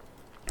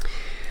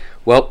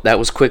 Well, that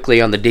was quickly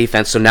on the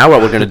defense. So now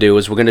what we're going to do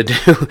is we're going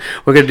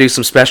to do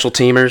some special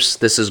teamers.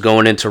 This is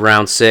going into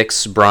round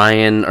 6.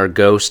 Brian or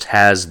Ghost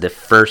has the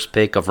first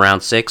pick of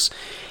round 6.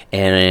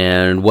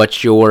 And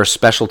what's your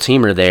special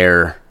teamer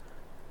there,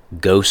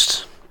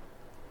 Ghost?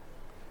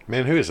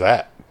 Man, who is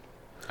that?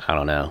 I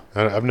don't know.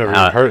 I've never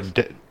even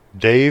heard.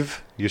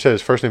 Dave. You said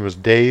his first name was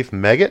Dave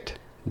Meggett?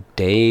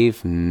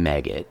 Dave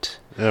Meggett.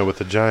 Yeah, with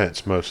the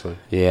Giants mostly.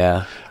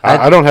 Yeah.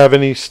 I don't have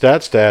any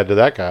stats to add to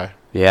that guy.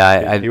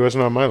 Yeah, he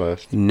wasn't on my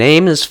list.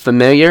 Name is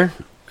familiar.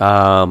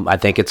 I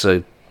think it's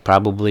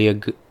probably a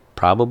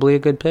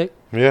good pick.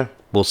 Yeah.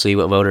 We'll see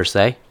what voters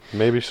say.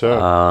 Maybe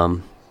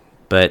so.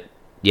 But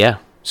yeah.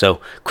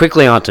 So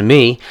quickly on to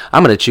me.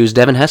 I'm going to choose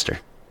Devin Hester.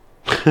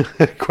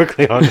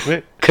 Quickly on to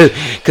me.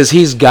 Because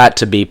he's got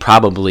to be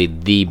probably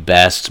the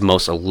best,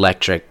 most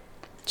electric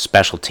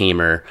special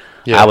teamer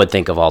I would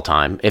think of all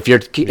time. If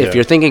you're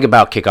thinking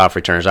about kickoff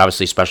returns,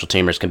 obviously special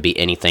teamers can be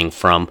anything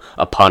from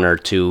a punter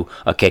to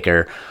a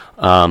kicker.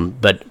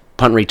 But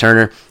punt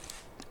returner,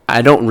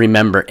 I don't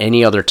remember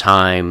any other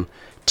time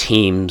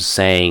teams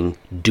saying,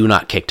 do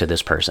not kick to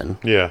this person.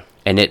 Yeah.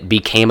 And it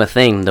became a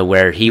thing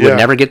where he would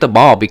never get the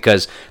ball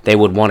because they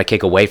would want to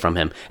kick away from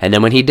him. And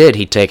then when he did,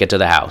 he'd take it to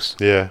the house.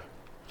 Yeah.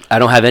 I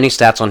don't have any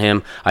stats on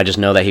him. I just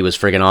know that he was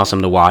friggin'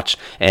 awesome to watch.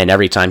 And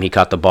every time he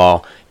caught the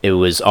ball, it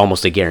was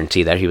almost a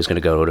guarantee that he was going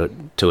to go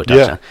to a touchdown.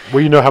 Yeah.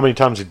 Well, you know how many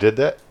times he did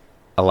that?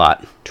 A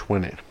lot.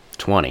 20.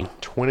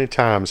 20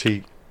 times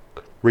he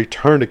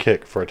returned a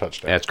kick for a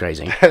touchdown. That's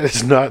crazy. That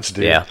is nuts,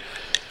 dude. Yeah.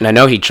 And I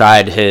know he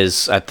tried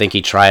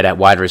at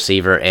wide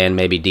receiver and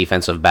maybe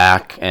defensive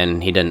back,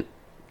 and he didn't.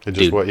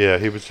 He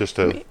was just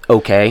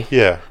okay.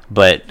 Yeah.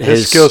 But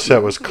his skill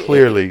set was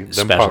clearly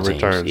them punt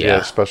teams, returns.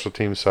 Yeah, special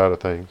team side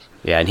of things.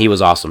 Yeah, and he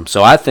was awesome.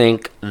 So I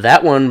think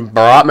that one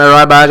brought me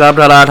right back up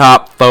to the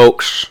top,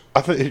 folks.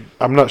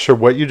 I'm not sure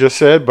what you just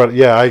said, but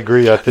yeah, I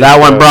agree. I think that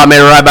one brought me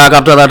right back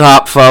up to the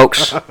top,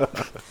 folks.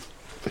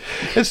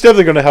 It's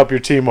definitely going to help your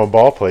team on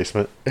ball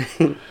placement.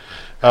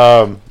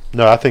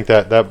 No, I think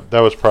that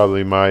was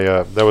probably my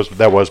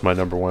that was my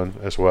number one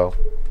as well.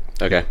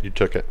 Okay, you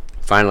took it.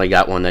 Finally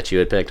got one that you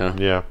had picked, huh?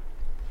 Yeah.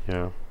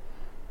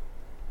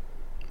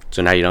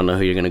 So now you don't know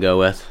who you're going to go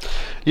with?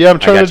 Yeah, I'm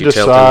trying to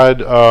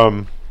decide.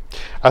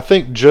 I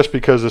think just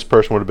because this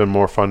person would have been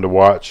more fun to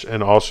watch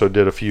and also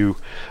did a few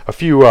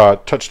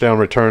touchdown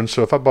returns.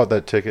 So if I bought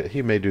that ticket,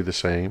 he may do the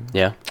same.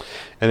 Yeah.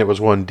 And it was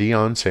one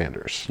Deion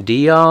Sanders.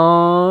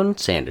 Deion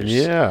Sanders.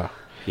 Yeah.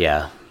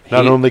 Yeah.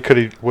 Not only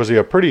was he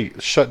a pretty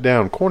shut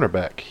down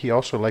cornerback, he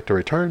also liked to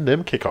return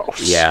them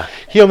kickoffs. Yeah.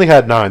 He only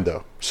had 9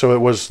 though. So it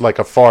was like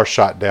a far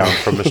shot down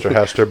from Mr.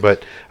 Hester,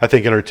 but I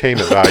think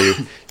entertainment value,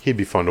 he'd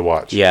be fun to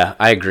watch. Yeah,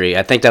 I agree.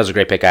 I think that was a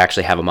great pick. I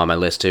actually have him on my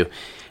list too.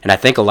 And I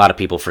think a lot of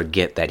people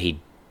forget that he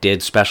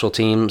did special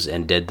teams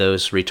and did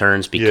those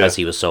returns because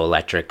he was so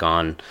electric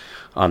on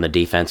the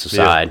defensive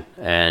side.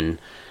 And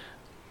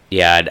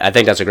yeah, I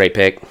think that's a great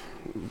pick.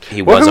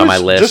 He was on my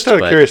list. Just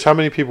out of curious, how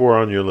many people were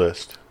on your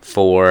list?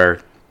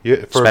 For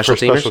special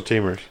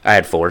teamers? I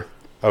had 4.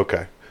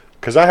 Okay.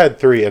 Because I had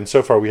 3, and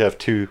so far we have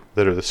 2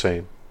 that are the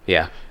same.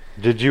 Yeah.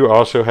 Did you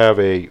also have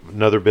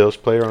another Bills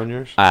player on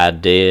yours? I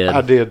did.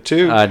 I did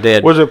too. I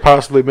did. Was it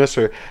possibly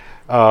Mr.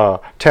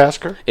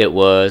 Tasker? It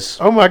was.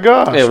 Oh my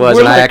gosh. It was,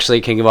 and I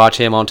actually can watch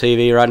him on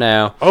TV right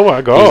now. Oh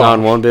my god. He's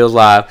on One Bills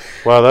Live.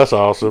 Wow, that's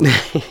awesome.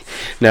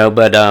 No,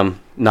 but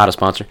not a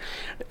sponsor.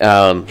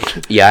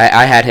 Yeah,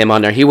 I had him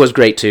on there. He was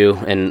great too,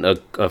 and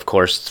of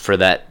course for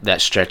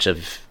that stretch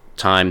of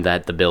time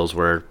that the Bills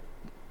were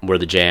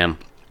the jam.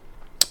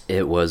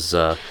 It was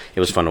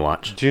fun to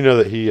watch. Do you know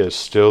that he is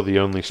still the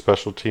only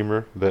special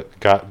teamer that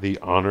got the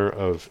honor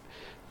of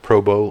Pro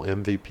Bowl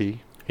MVP?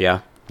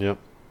 Yeah. Yep.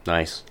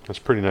 Nice. That's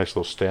a pretty nice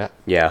little stat.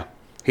 Yeah.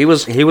 He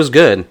was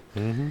good.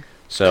 Mm-hmm.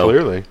 So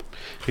clearly,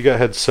 he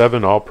had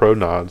 7 All-Pro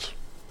nods.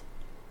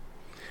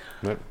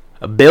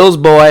 A Bills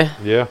boy.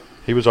 Yeah.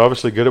 He was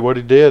obviously good at what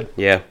he did.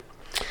 Yeah.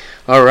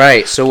 All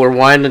right, so we're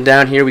winding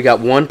down here. We got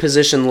 1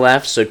 position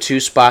left, so 2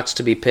 spots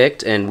to be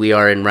picked, and we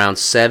are in round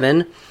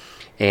 7.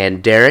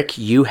 And Derek,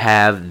 you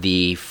have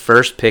the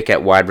first pick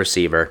at wide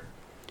receiver.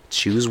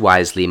 Choose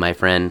wisely, my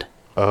friend.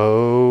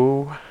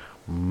 Oh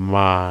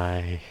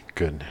my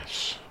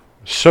goodness.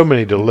 So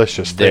many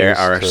delicious things. There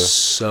are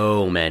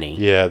so many.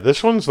 Yeah,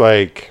 this one's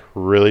like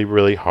really,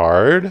 really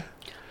hard.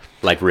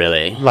 Like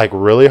really? Like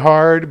really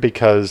hard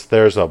because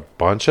there's a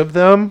bunch of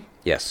them.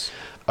 Yes.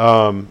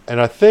 And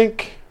I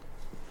think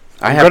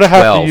I I'm have gonna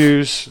 12. have to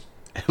use.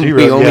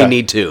 We only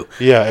need 2.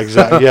 Yeah,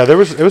 exactly. Yeah,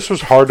 this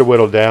was hard to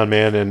whittle down,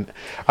 man, and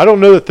I don't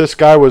know that this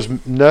guy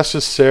was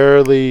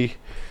necessarily.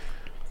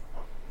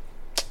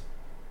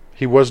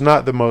 He was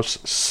not the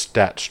most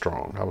stat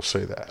strong. I will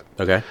say that.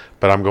 Okay.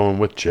 But I'm going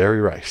with Jerry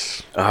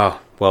Rice. Oh,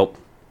 well,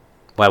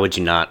 why would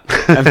you not?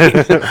 I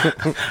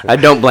mean, I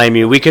don't blame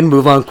you. We can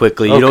move on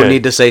quickly. You don't Okay.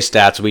 need to say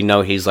stats. We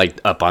know he's like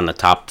up on the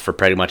top for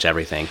pretty much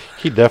everything.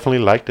 He definitely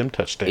liked them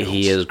touchdowns.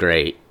 He is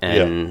great,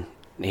 and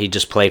he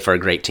just played for a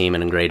great team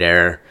in a great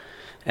era.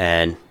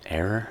 And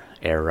era.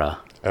 Era.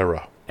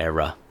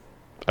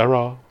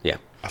 Yeah,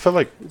 I feel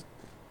like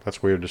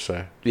that's weird to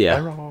say.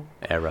 yeah,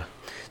 era.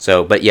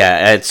 So, but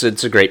yeah, it's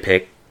a great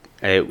pick.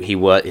 He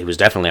was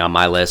definitely on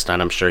my list,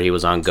 and I'm sure he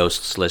was on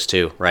Ghost's list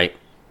too, right?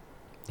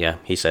 Yeah,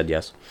 he said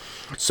yes.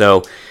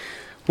 So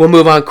we'll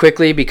move on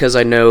quickly because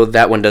I know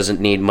that one doesn't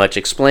need much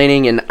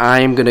explaining, and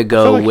I'm gonna I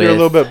go feel like with. you're a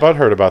little bit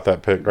butthurt about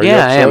that pick. Are you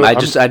Yeah, I am.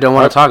 upset? I don't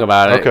want to talk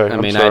about it. Okay, I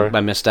I'm mean, sorry.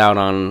 I missed out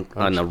on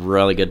a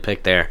really good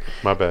pick there,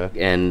 My bad.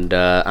 and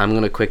I'm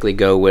gonna quickly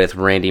go with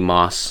Randy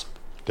Moss,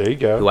 There you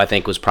go. who I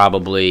think was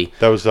probably.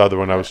 That was the other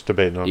one I was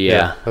debating on.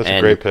 Yeah, That's a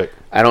and great pick.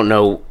 I don't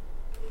know.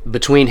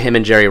 Between him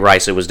and Jerry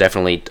Rice, it was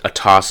definitely a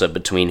toss-up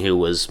between who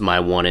was my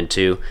 1 and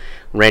 2.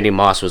 Randy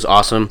Moss was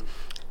awesome.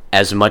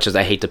 As much as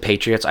I hate the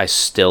Patriots, I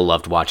still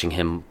loved watching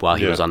him while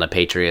he Yeah. was on the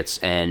Patriots,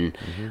 and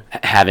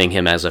having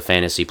him as a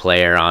fantasy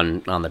player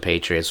on the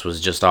Patriots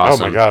was just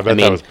awesome. Oh my god, I bet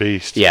that was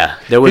beast. Yeah,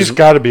 there was. He's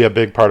got to be a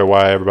big part of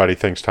why everybody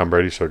thinks Tom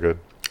Brady's so good.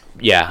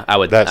 Yeah, I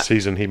would. That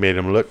season, he made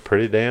him look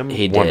pretty damn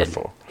He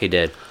wonderful. did. He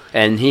did.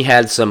 And he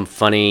had some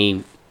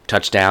funny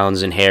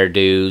touchdowns and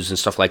hairdos and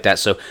stuff like that.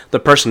 So the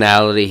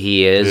personality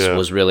he is Yeah.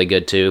 was really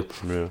good too.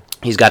 Yeah.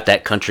 He's got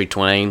that country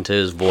twang to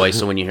his voice,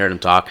 so when you heard him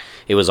talk,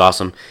 it was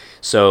awesome.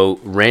 So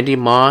Randy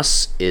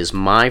Moss is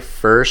my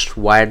first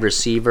wide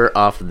receiver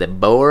off the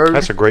board.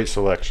 That's a great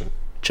selection.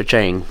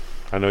 Cha-ching.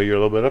 I know you're a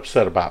little bit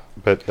upset about,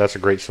 but that's a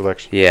great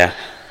selection. Yeah.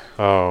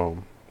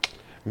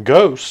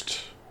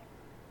 Ghost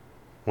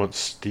wants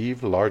Steve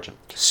Largent.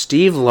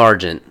 Steve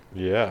Largent.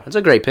 Yeah, That's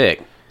a great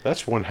pick.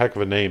 that's one heck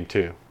of a name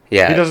too.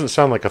 Yeah. He doesn't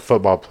sound like a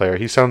football player.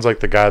 He sounds like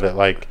the guy that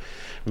like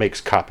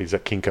makes copies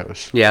at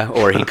Kinko's. Yeah,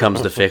 or he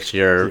comes to fix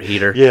your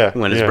heater Yeah,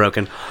 when it's yeah.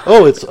 broken.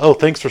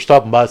 Thanks for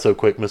stopping by so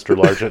quick, Mr.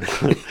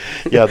 Largent.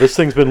 Yeah, this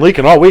thing's been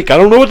leaking all week. I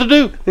don't know what to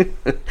do.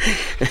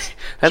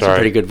 That's Sorry. a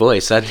pretty good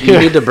voice. You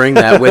need to bring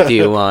that with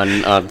you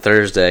on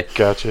Thursday.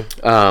 Gotcha.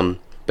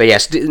 But yeah,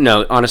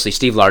 no, honestly,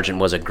 Steve Largent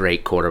was a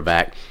great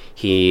quarterback.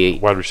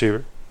 Wide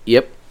receiver.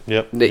 Yep,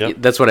 Yep.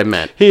 that's what I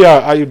meant. He,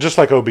 just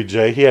like OBJ,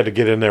 he had to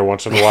get in there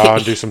once in a while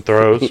and do some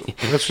throws.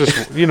 That's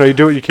just, you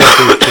do what you can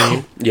for your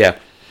team. Yeah.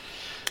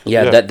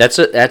 Yeah.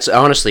 That's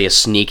honestly a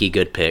sneaky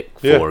good pick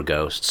for Yeah.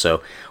 Ghost.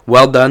 So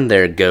well done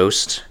there,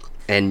 Ghost.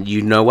 And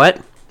you know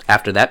what?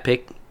 After that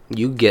pick,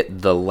 you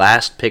get the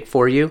last pick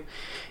for you,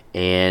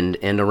 and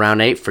into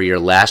round 8 for your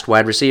last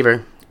wide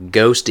receiver.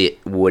 Ghost it.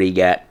 What do you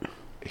got?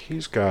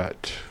 He's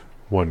got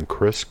one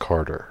Chris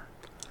Carter.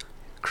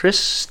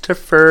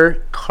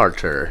 Christopher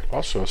Carter.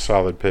 Also a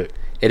solid pick.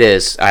 It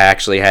is. I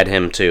actually had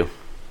him too,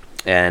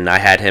 and I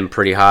had him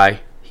pretty high.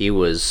 He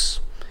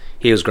was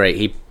great.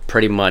 He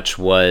pretty much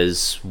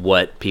was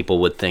what people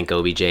would think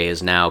OBJ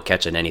is now,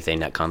 catching anything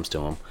that comes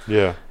to him.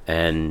 Yeah.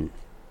 And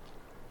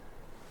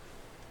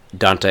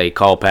Dante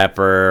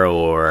Culpepper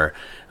or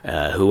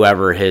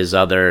whoever his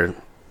other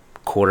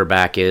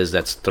quarterback is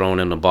that's throwing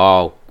him the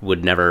ball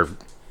would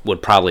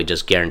probably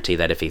just guarantee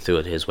that if he threw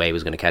it his way, he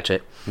was going to catch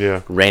it.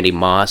 Yeah. Randy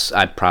Moss,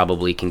 I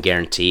probably can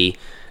guarantee,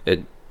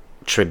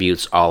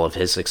 attributes all of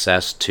his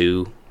success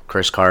to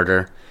Chris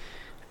Carter,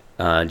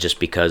 just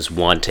because,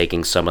 one,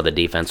 taking some of the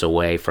defense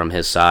away from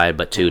his side,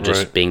 but two,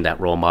 just Right. being that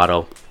role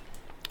model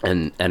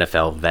and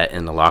NFL vet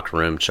in the locker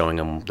room, showing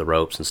him the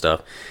ropes and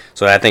stuff.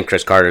 So I think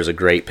Chris Carter is a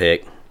great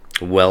pick.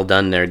 Well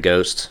done there,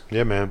 Ghost.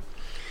 Yeah, man.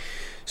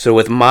 So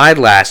with my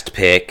last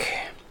pick,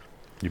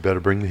 You better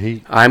bring the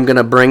heat. I'm going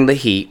to bring the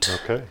heat.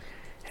 Okay.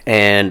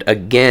 And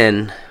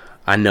again,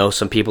 I know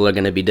some people are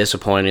going to be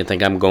disappointed and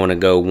think I'm going to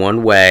go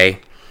one way,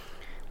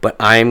 but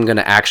I'm going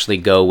to actually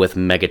go with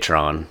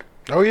Megatron.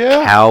 Oh,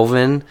 yeah?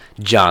 Calvin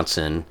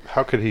Johnson.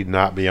 How could he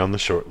not be on the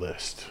short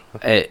list?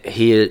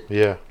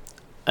 Yeah.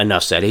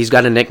 Enough said. He's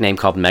got a nickname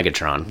called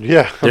Megatron.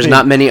 Yeah. There's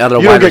not many other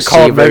you don't wide get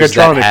called receivers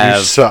Megatron that if you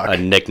have suck. a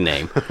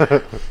nickname.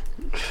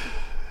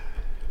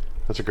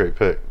 That's a great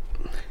pick.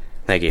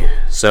 Thank you.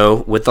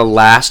 So, with the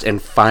last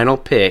and final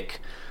pick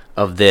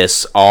of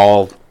this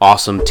all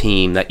awesome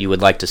team that you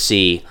would like to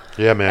see,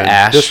 Yeah, man.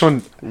 Ash, This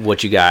one,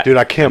 what you got? dude,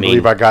 I can't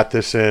believe I got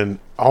this in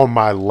on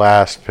my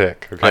last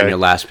pick. Okay. on your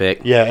last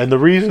pick. Yeah, and the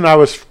reason I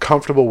was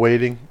comfortable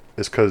waiting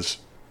is because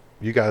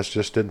you guys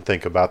just didn't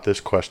think about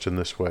this question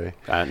this way.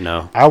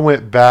 No. I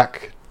went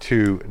back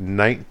to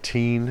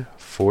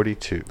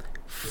 1942.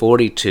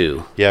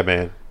 42. Yeah,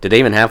 man. Did they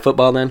even have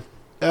football then?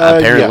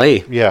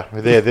 Apparently. Yeah,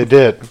 they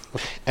did.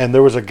 And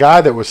there was a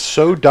guy that was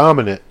so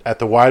dominant at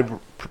the wide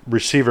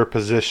receiver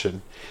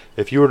position.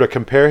 If you were to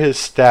compare his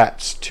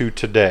stats to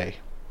today,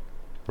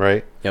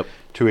 right? Yep.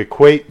 To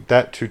equate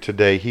that to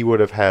today, he would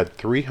have had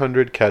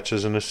 300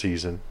 catches in a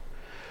season,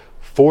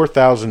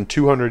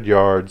 4,200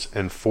 yards,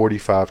 and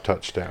 45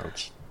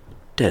 touchdowns.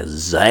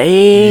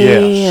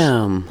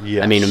 Damn.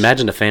 Yes. I mean,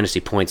 imagine the fantasy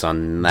points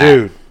on that.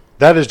 Dude,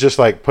 that is just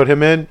like put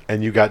him in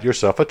and you got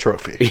yourself a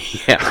trophy.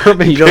 Yeah. I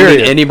mean, you don't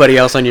period. need anybody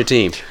else on your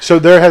team. So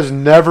there has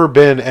never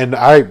been, and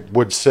I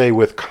would say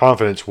with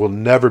confidence, will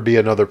never be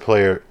another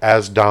player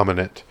as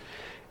dominant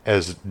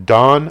as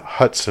Don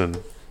Hudson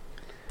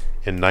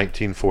in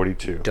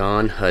 1942.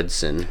 Don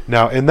Hudson.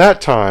 Now, in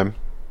that time,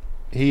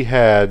 he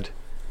had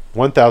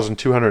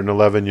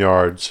 1,211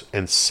 yards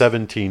and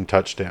 17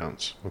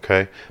 touchdowns.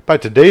 Okay? By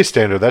today's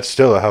standard, that's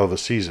still a hell of a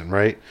season,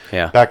 right?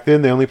 Yeah. Back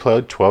then, they only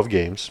played 12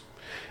 games.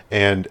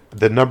 And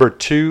the number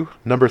 2,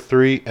 number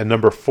 3, and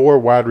number 4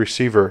 wide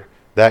receiver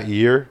that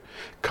year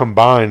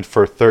combined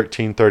for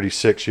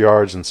 1,336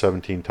 yards and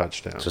 17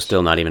 touchdowns. So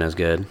still not even as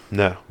good.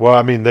 No. Well,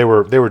 I mean, they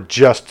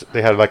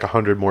had like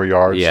 100 more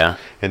yards. Yeah.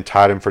 And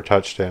tied him for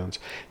touchdowns.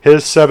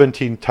 His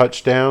 17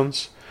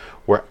 touchdowns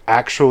were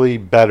actually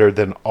better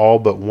than all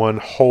but one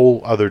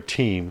whole other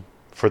team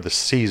for the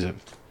season.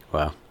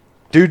 Wow.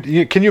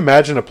 Dude, can you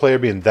imagine a player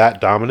being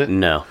that dominant?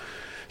 No.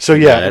 So,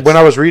 Yeah, when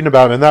I was reading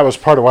about it, and that was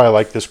part of why I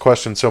liked this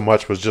question so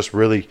much, was just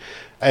really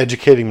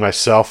educating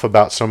myself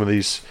about some of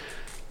these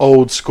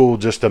old school,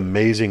 just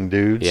amazing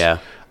dudes. Yeah.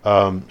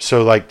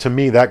 So, like, to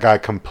me, that guy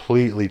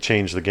completely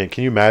changed the game.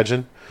 Can you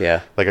imagine?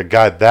 Yeah. Like, a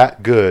guy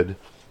that good,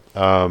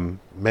 man,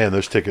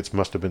 those tickets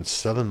must have been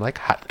selling like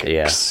hotcakes.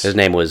 Yeah. His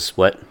name was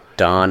what?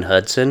 Don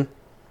Hudson?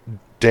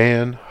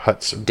 Dan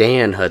Hudson.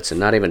 Dan Hudson,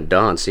 not even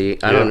Don. See,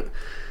 I don't.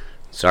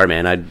 Sorry,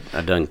 man. I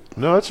done.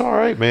 No, it's all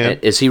right, man.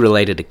 Is he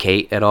related to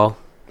Kate at all?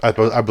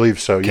 I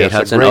believe so. Kate Yes,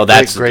 Hudson.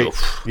 That's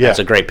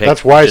a great pick.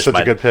 That's why it's such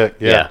a good pick.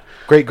 Yeah.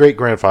 Great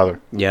grandfather.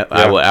 Yeah,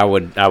 I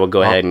would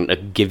go ahead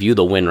and give you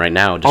the win right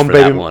now just for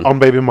baby, that one. on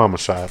baby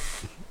mama's side.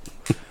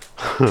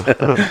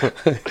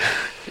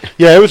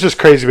 Yeah, it was just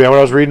crazy, man. When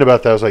I was reading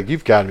about that, I was like,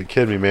 "You've got to be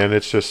kidding me, man!"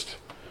 It's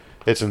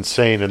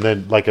insane. And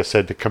then, like I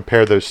said, to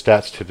compare those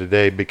stats to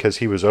today, because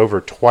he was over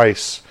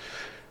twice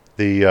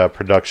the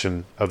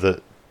production of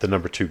the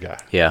number 2 guy.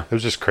 Yeah, it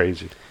was just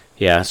crazy.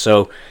 Yeah,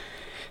 so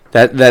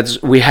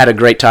that's we had a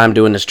great time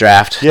doing this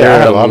draft. Yeah,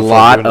 there are a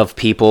lot of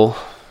people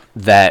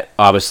that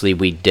obviously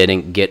we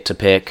didn't get to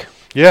pick.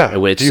 Yeah,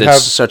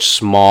 it's such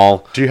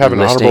small. Do you have an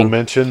listing. honorable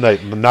mention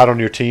that not on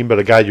your team, but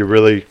a guy you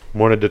really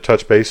wanted to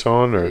touch base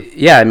on? Or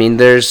yeah, I mean,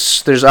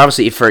 there's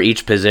obviously for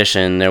each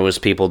position there was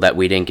people that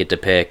we didn't get to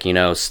pick. You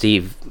know,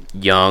 Steve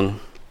Young.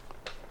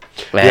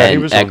 And he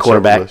was at on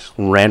quarterback,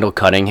 several Randall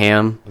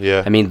Cunningham.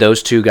 Yeah. I mean,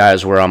 those 2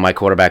 guys were on my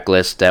quarterback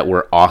list that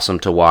were awesome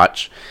to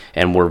watch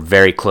and were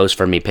very close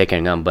for me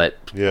picking them, but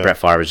Brett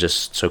Favre was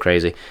just so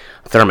crazy.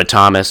 Thurman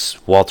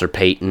Thomas, Walter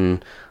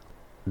Payton,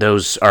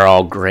 those are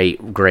all great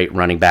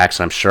running backs,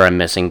 and I'm sure I'm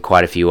missing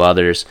quite a few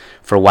others.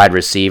 For wide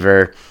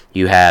receiver,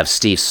 you have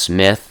Steve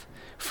Smith.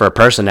 For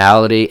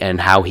personality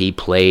and how he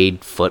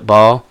played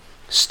football,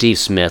 Steve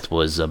Smith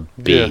was a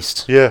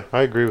beast. Yeah,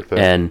 I agree with that.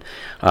 And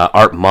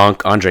Art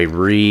Monk, Andre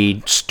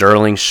Reed,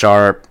 Sterling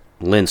Sharp,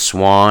 Lynn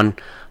Swan,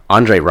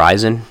 Andre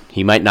Rison.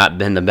 He might not have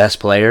been the best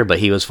player, but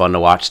he was fun to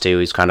watch too.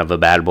 He's kind of a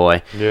bad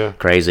boy. Yeah.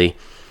 Crazy.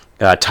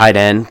 Tight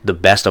end, the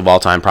best of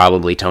all time,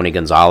 probably Tony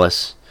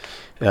Gonzalez,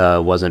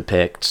 wasn't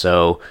picked.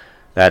 So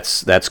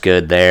that's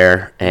good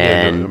there.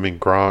 And I mean,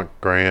 Gronk,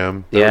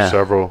 Graham, there were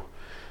several.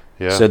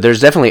 Yeah. So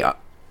there's definitely,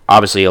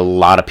 obviously, a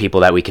lot of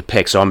people that we could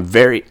pick. So I'm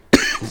very...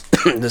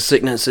 the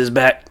sickness is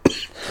back.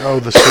 Oh,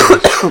 the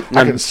sickness.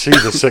 I can see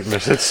the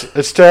sickness.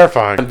 It's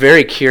terrifying. I'm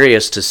very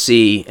curious to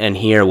see and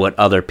hear what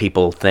other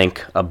people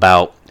think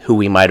about who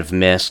we might have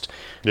missed,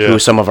 who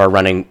some of our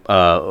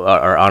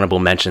our honorable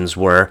mentions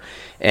were,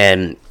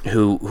 and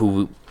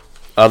who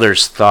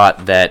others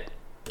thought that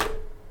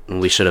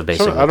we should have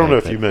basically. I don't know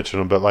if you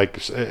mentioned them, but like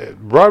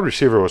wide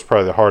receiver was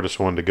probably the hardest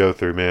one to go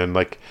through, man.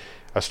 Like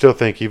I still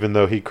think even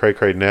though he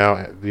cray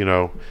now,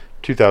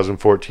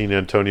 2014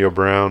 Antonio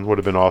Brown would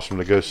have been awesome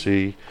to go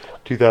see.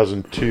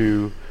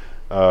 2002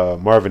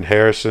 Marvin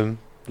Harrison.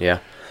 Yeah.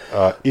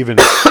 Even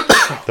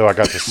though I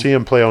got to see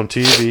him play on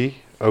TV,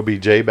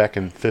 OBJ back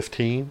in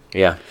 15.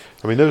 Yeah.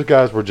 I mean, those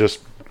guys were just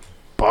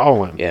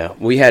balling. Yeah.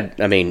 We had,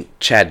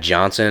 Chad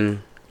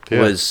Johnson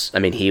was,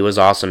 he was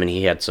awesome, and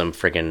he had some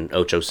freaking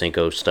Ocho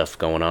Cinco stuff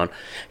going on.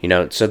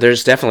 So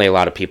there's definitely a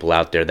lot of people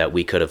out there that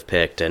we could have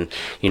picked, and,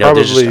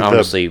 there's just,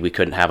 honestly, we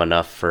couldn't have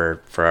enough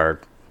for our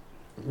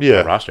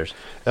rosters.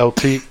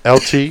 LT.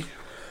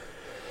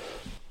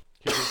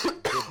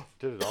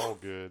 Did it all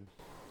good.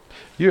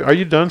 Are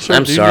you done, sir?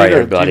 I'm sorry,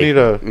 everybody. Do you need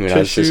a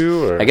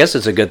tissue? I guess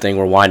it's a good thing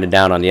we're winding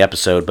down on the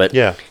episode, but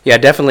yeah,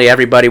 definitely,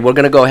 everybody. We're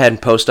gonna go ahead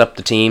and post up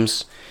the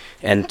teams,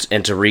 and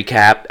to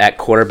recap at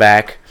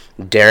quarterback,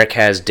 Derek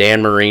has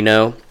Dan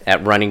Marino.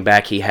 At running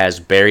back, he has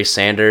Barry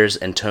Sanders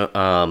and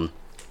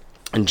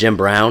Jim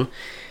Brown.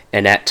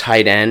 And at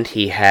tight end,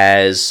 he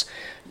has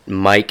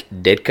Mike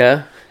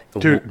Ditka.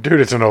 Dude,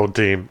 it's an old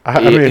team.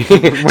 I mean,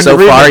 so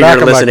far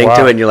you're listening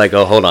to it and you're like,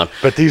 oh, hold on.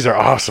 But these are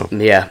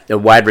awesome. Yeah. The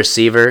wide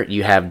receiver,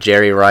 you have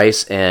Jerry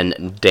Rice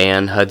and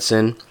Dan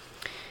Hudson.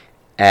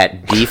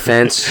 At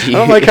defense, I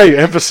don't like how you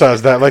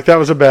emphasize that. Like that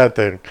was a bad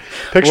thing.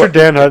 Picture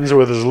Dan Hudson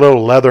with his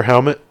little leather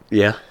helmet.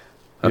 Yeah.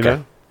 Okay. You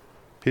know?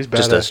 He's badass.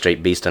 Just a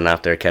straight beastin'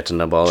 out there catching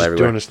the ball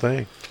everywhere. Doing his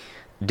thing.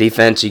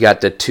 Defense, you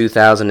got the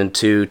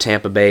 2002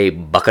 Tampa Bay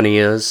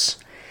Buccaneers.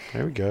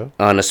 There we go.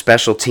 On a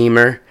special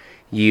teamer,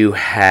 you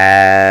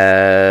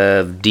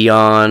have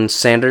Deion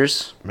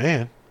Sanders.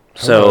 Man.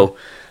 So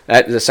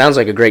that sounds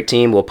like a great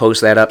team. We'll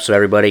post that up so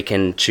everybody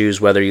can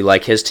choose whether you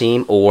like his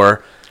team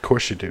or of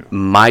course you do.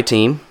 My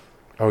team.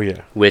 Oh,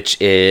 yeah.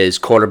 Which is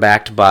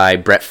quarterbacked by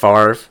Brett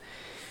Favre.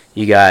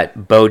 You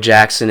got Bo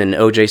Jackson and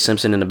O.J.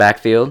 Simpson in the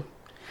backfield.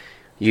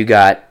 You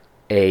got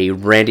a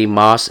Randy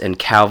Moss and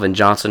Calvin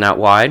Johnson out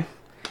wide.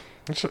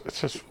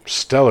 It's a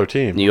stellar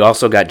team. You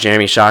also got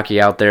Jeremy Shockey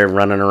out there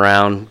running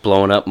around,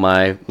 blowing up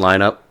my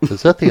lineup.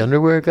 Is that the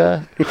underwear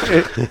guy?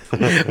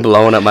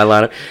 Blowing up my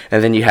lineup.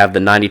 And then you have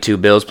the 92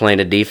 Bills playing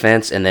a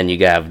defense, and then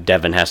you have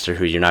Devin Hester,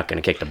 who you're not going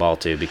to kick the ball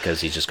to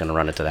because he's just going to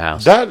run it to the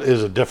house. That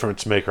is a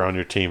difference maker on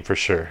your team for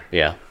sure.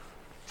 Yeah.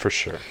 For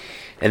sure.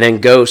 And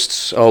then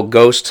Ghosts. Oh,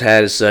 Ghost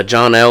has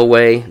John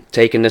Elway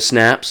taking the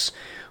snaps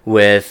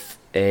with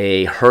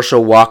a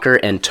Herschel Walker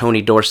and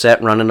Tony Dorsett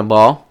running the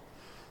ball.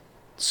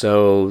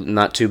 So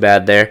not too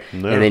bad there.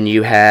 No. And then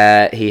he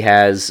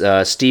has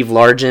Steve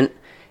Largent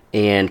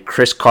and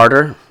Chris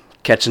Carter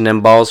catching them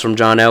balls from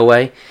John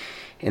Elway.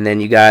 And then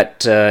you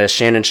got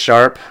Shannon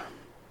Sharp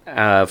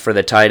for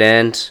the tight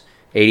end,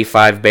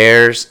 85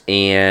 Bears,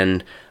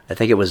 and I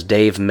think it was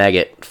Dave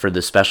Meggett for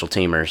the special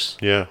teamers.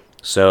 Yeah.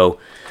 So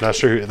not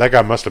sure that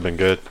guy must have been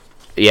good.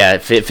 Yeah,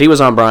 if he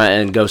was on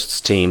Brian Ghost's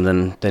team,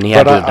 then he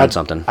had to have done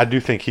something. I do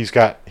think he's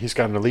got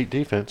an elite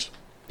defense.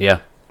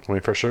 Yeah. I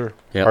mean, for sure.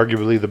 Yep.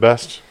 Arguably the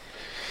best.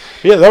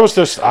 Yeah, that was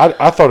just,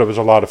 I thought it was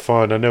a lot of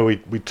fun. I know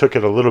we took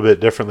it a little bit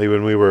differently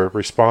when we were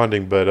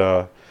responding, but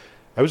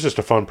it was just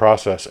a fun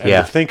process. And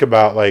to think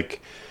about,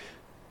 like,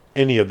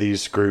 any of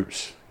these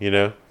groups, you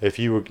know, if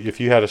you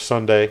had a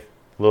Sunday, a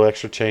little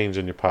extra change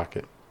in your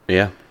pocket.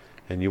 Yeah.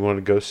 And you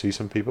wanted to go see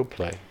some people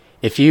play.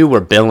 If you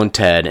were Bill and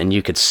Ted and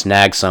you could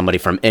snag somebody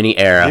from any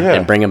era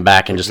and bring them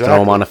back and just throw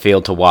them on a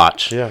field to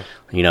watch, you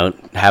know,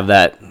 have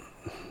that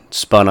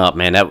spun up,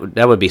 man,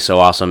 that would be so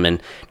awesome.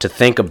 And to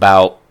think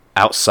about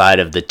outside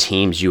of the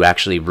teams you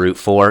actually root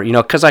for, you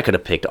know, because I could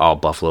have picked all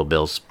Buffalo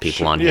Bills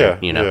people on here,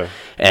 you know,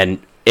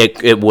 and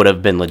it would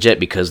have been legit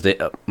because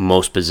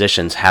most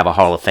positions have a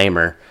Hall of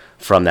Famer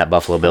from that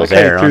Buffalo Bills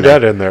era. Threw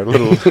that in there,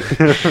 little.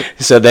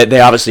 So that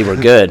they obviously were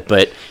good,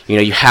 but you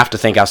know you have to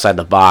think outside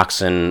the box,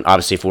 and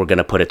obviously if we're going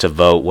to put it to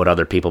vote, what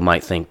other people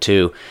might think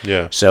too.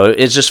 Yeah. So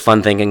it's just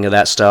fun thinking of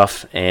that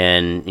stuff,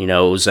 and you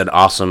know it was an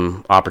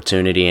awesome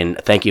opportunity, and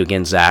thank you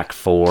again, Zach,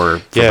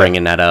 for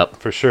bringing that up.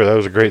 For sure, that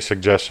was a great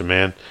suggestion,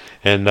 man.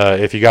 And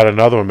if you got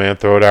another one, man,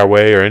 throw it our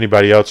way, or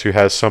anybody else who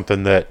has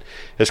something that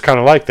is kind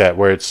of like that,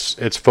 where it's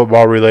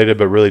football related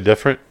but really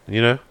different,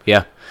 you know?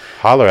 Yeah.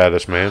 Holler at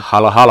us, man.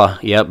 Holla, holla.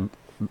 Yep.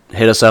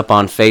 Hit us up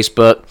on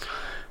Facebook,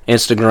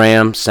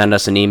 Instagram. Send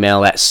us an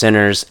email at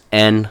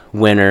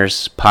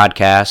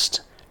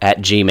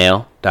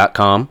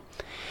sinnersandwinnerspodcast@gmail.com.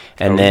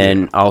 And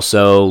then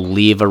also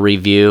leave a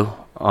review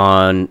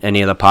on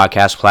any of the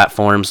podcast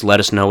platforms. Let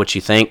us know what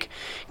you think.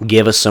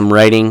 Give us some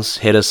ratings.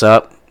 Hit us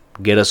up.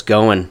 Get us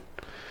going.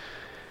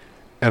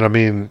 And I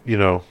mean, you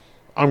know,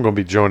 I'm going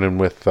to be joining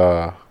with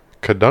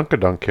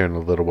Kadunkadunk here in a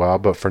little while.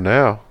 But for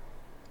now,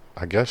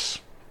 I guess...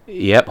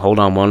 Yep, hold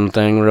on one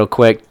thing real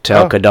quick.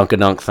 Tell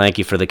Kadunkadunk thank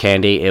you for the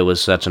candy. It was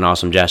such an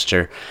awesome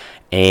gesture.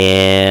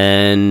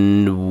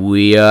 And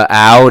we are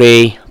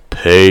outie.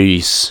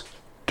 Peace.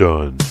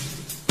 Done.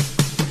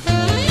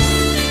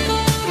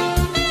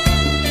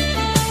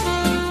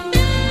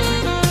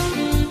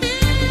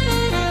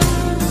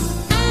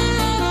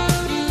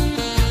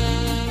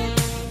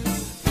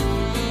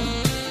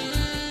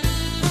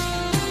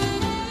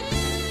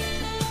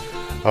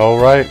 All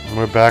right,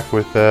 we're back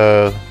with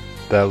that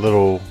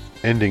little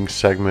ending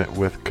segment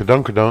with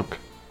Kadunkadunk.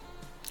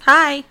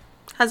 Hi,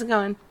 how's it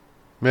going?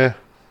 Meh.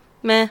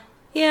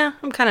 Yeah,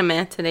 I'm kind of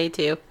meh today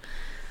too.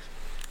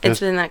 It's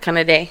been that kind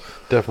of day.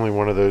 Definitely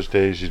one of those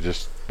days you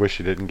just wish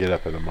you didn't get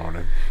up in the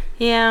morning.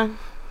 Yeah,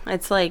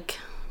 it's like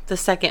the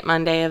second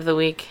Monday of the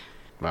week.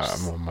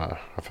 I'm on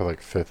I feel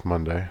like fifth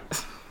Monday.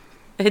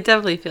 It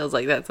definitely feels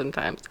like that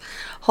sometimes.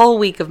 Whole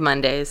week of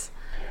Mondays.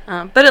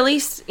 But at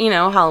least, you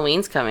know,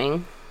 Halloween's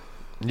coming.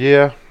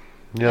 Yeah.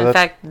 In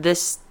fact,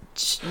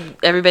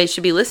 everybody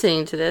should be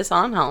listening to this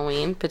on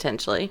Halloween,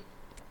 potentially.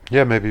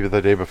 Yeah, maybe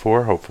the day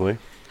before, hopefully.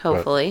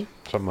 Hopefully.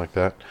 Something like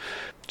that.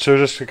 So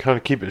just to kind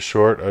of keep it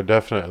short,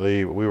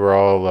 definitely we were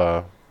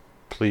all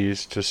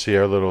pleased to see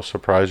our little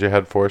surprise you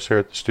had for us here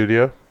at the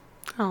studio.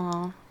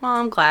 Oh, well,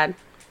 I'm glad.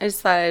 I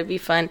just thought it'd be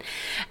fun.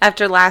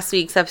 After last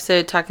week's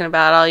episode talking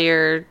about all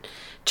your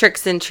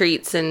tricks and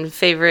treats and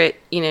favorite,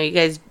 you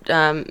guys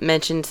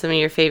mentioned some of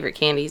your favorite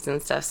candies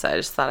and stuff, so I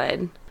just thought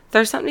I'd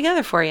throw something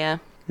together for you.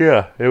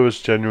 Yeah, it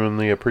was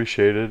genuinely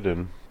appreciated,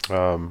 and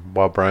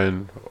while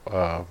Brian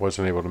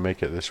wasn't able to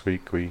make it this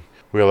week, we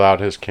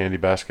allowed his candy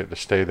basket to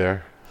stay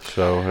there.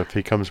 So if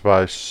he comes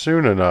by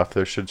soon enough,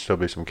 there should still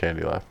be some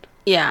candy left.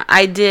 Yeah,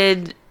 I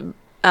did,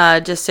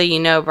 just so you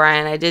know,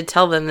 Brian, I did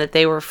tell them that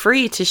they were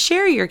free to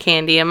share your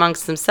candy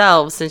amongst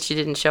themselves since you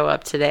didn't show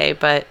up today,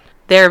 but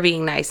they're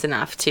being nice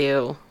enough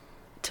to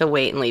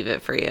wait and leave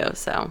it for you,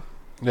 so.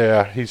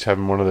 Yeah, he's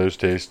having one of those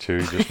days too.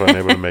 He just wasn't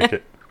able to make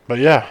it. But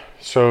yeah,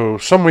 so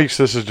some weeks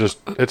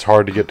it's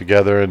hard to get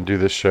together and do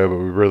this show, but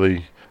we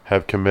really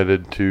have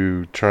committed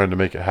to trying to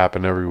make it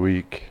happen every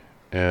week.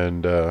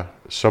 And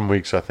some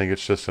weeks I think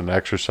it's just an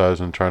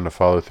exercise in trying to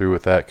follow through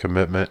with that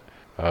commitment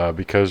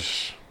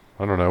because,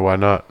 I don't know, why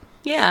not?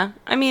 Yeah,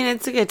 I mean,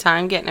 it's a good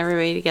time getting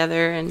everybody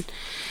together and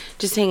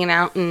just hanging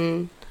out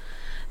and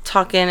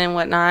talking and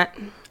whatnot.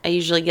 I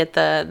usually get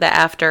the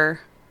after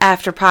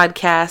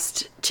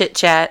podcast chit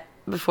chat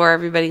before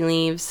everybody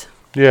leaves.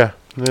 Yeah,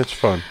 it's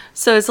fun.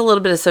 So it's a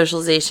little bit of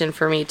socialization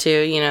for me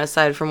too,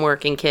 aside from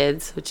work and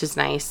kids, which is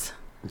nice.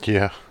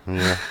 Yeah.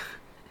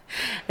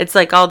 It's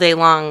like all day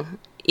long.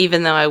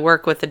 Even though I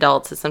work with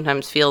adults, it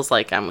sometimes feels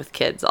like I'm with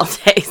kids all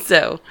day.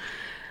 So,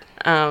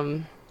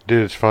 dude,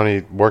 it's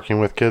funny working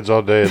with kids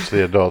all day. It's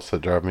the adults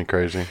that drive me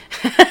crazy.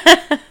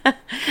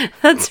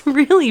 That's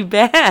really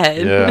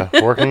bad.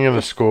 Yeah, working in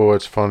the school,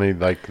 it's funny.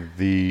 Like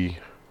the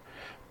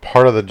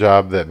part of the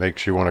job that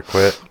makes you want to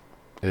quit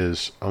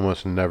is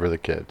almost never the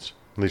kids.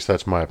 At least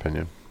that's my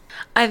opinion.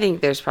 I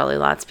think there's probably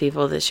lots of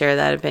people that share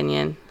that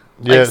opinion.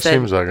 Yeah, it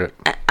seems like it.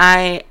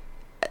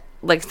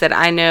 Like I said,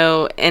 I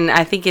know, and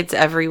I think it's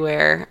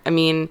everywhere. I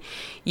mean,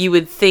 you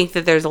would think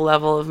that there's a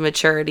level of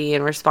maturity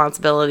and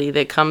responsibility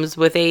that comes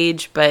with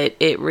age, but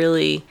it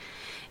really,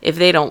 if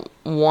they don't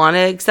want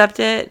to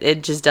accept it,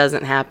 it just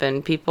doesn't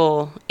happen.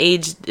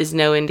 Age is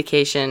no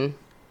indication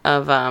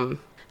of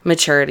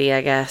maturity,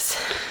 I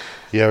guess.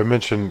 Yeah,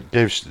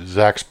 gave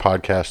Zach's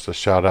podcast a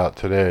shout out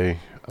today,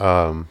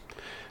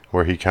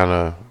 where he kind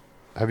of,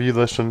 have you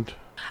listened?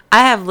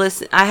 I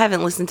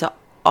haven't listened to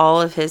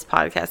all of his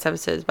podcast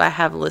episodes, but I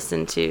have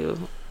listened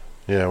to.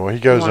 Yeah, well, he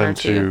goes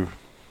into,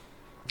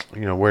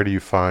 where do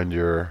you find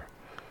your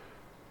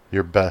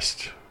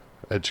best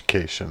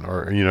education,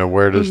 or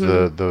where does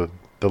the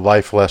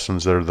life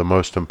lessons that are the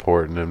most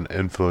important in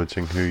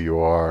influencing who you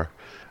are,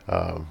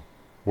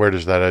 where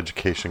does that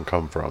education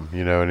come from?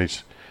 And he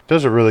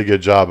does a really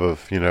good job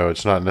of,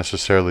 it's not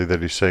necessarily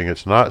that he's saying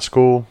it's not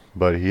school,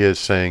 but he is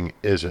saying,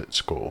 is it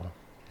school?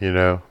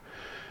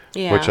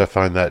 Yeah. Which I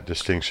find that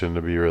distinction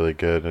to be really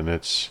good. And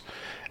it's,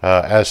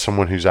 as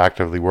someone who's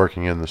actively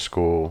working in the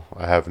school,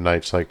 I have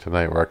nights like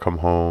tonight where I come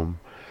home,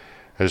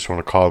 I just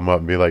want to call him up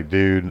and be like,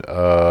 dude,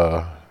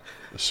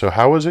 so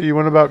how was it you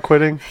went about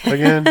quitting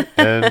again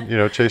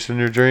and, chasing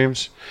your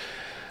dreams?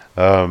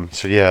 So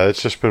yeah,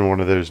 it's just been one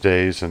of those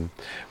days, and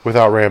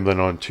without rambling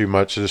on too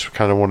much, I just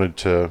kind of wanted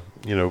to,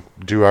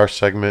 do our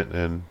segment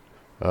and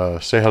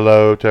say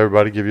hello to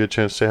everybody, give you a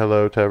chance to say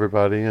hello to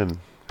everybody, and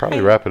probably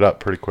wrap it up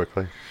pretty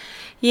quickly.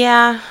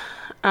 Yeah,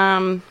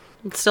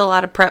 still a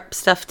lot of prep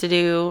stuff to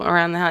do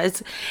around the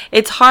house.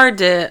 It's hard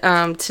to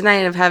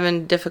tonight. I'm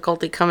having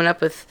difficulty coming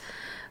up with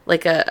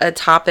like a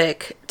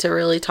topic to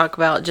really talk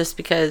about, just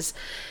because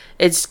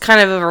it's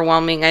kind of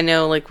overwhelming. I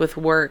know, like with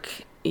work,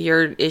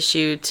 your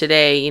issue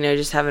today,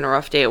 just having a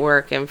rough day at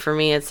work, and for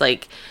me, it's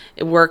like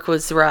work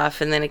was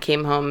rough, and then I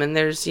came home, and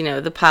there's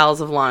the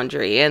piles of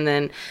laundry, and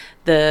then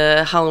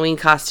the Halloween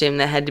costume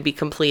that had to be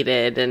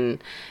completed,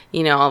 and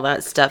all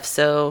that stuff.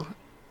 So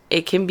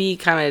it can be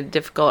kind of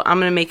difficult. I'm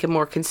going to make a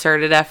more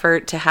concerted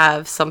effort to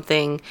have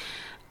something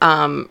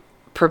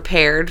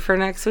prepared for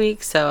next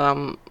week, so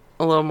I'm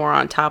a little more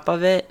on top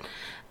of it,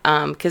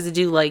 because I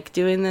do like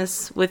doing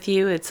this with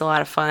you. It's a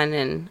lot of fun,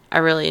 and I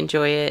really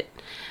enjoy it.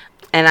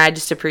 And I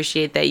just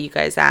appreciate that you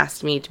guys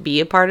asked me to be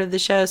a part of the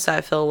show, so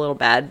I feel a little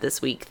bad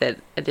this week that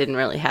I didn't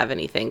really have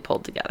anything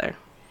pulled together.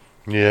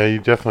 Yeah, you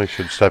definitely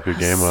should step your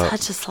game up.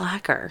 Such a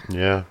slacker.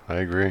 Yeah, I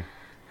agree.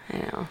 I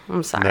know.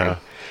 I'm sorry. No.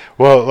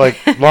 Well,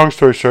 long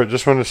story short,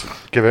 just wanted to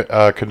give it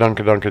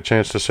Kadunk a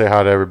chance to say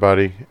hi to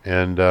everybody,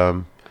 and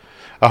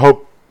I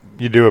hope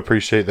you do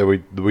appreciate that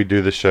we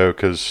do the show,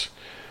 because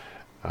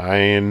I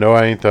ain't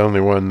the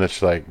only one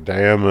that's like,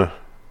 damn,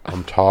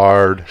 I'm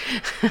tired.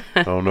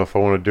 I don't know if I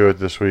want to do it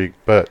this week,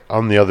 but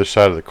on the other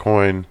side of the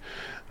coin,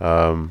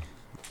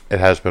 it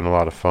has been a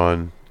lot of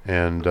fun,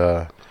 and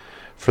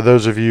for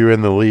those of you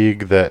in the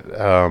league that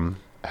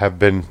have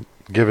been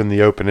given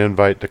the open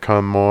invite to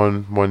come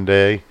on one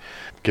day,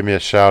 give me a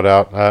shout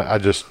out.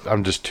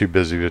 I'm just too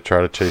busy to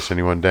try to chase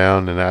anyone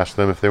down and ask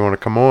them if they want to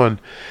come on.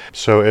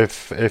 So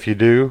if you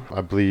do,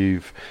 I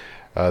believe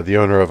the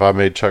owner of I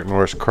Made Chuck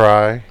Norris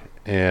Cry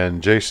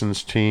and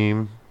Jason's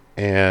team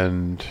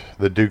and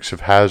the Dukes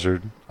of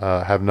Hazzard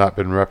have not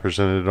been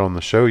represented on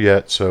the show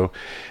yet. So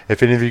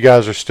if any of you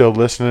guys are still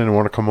listening and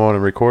want to come on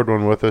and record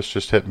one with us,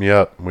 just hit me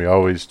up. We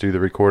always do the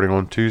recording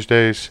on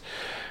Tuesdays.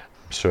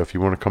 So if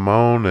you want to come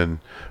on and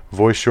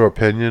voice your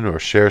opinion or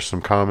share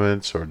some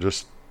comments or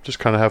just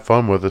kind of have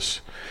fun with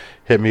us,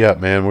 hit me up,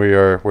 man.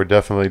 We're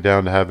definitely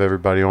down to have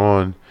everybody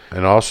on.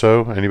 And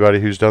also,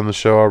 anybody who's done the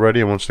show already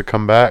and wants to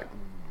come back,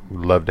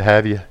 we'd love to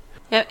have you.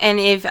 Yep. And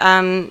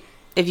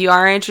if you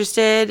are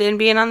interested in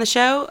being on the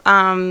show,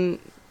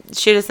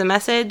 shoot us a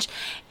message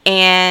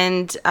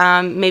and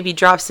maybe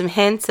drop some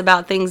hints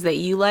about things that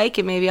you like,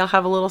 and maybe I'll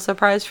have a little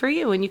surprise for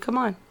you when you come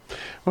on.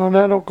 Well,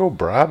 now don't go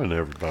bribing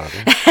everybody.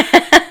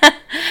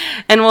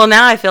 And well,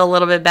 now I feel a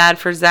little bit bad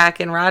for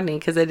Zach and Rodney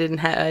because I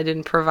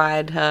didn't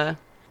provide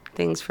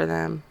things for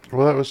them.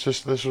 Well,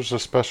 this was a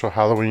special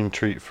Halloween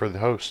treat for the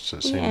hosts,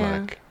 it seemed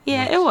like.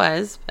 Yeah, it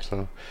was.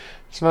 So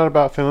it's not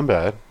about feeling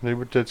bad. They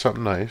did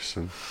something nice,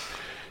 and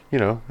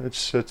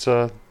it's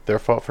their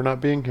fault for not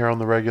being here on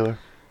the regular.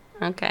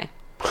 Okay.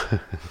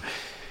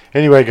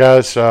 Anyway,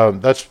 guys,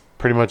 that's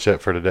pretty much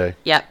it for today.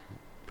 Yep.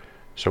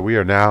 So we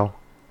are now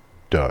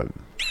done.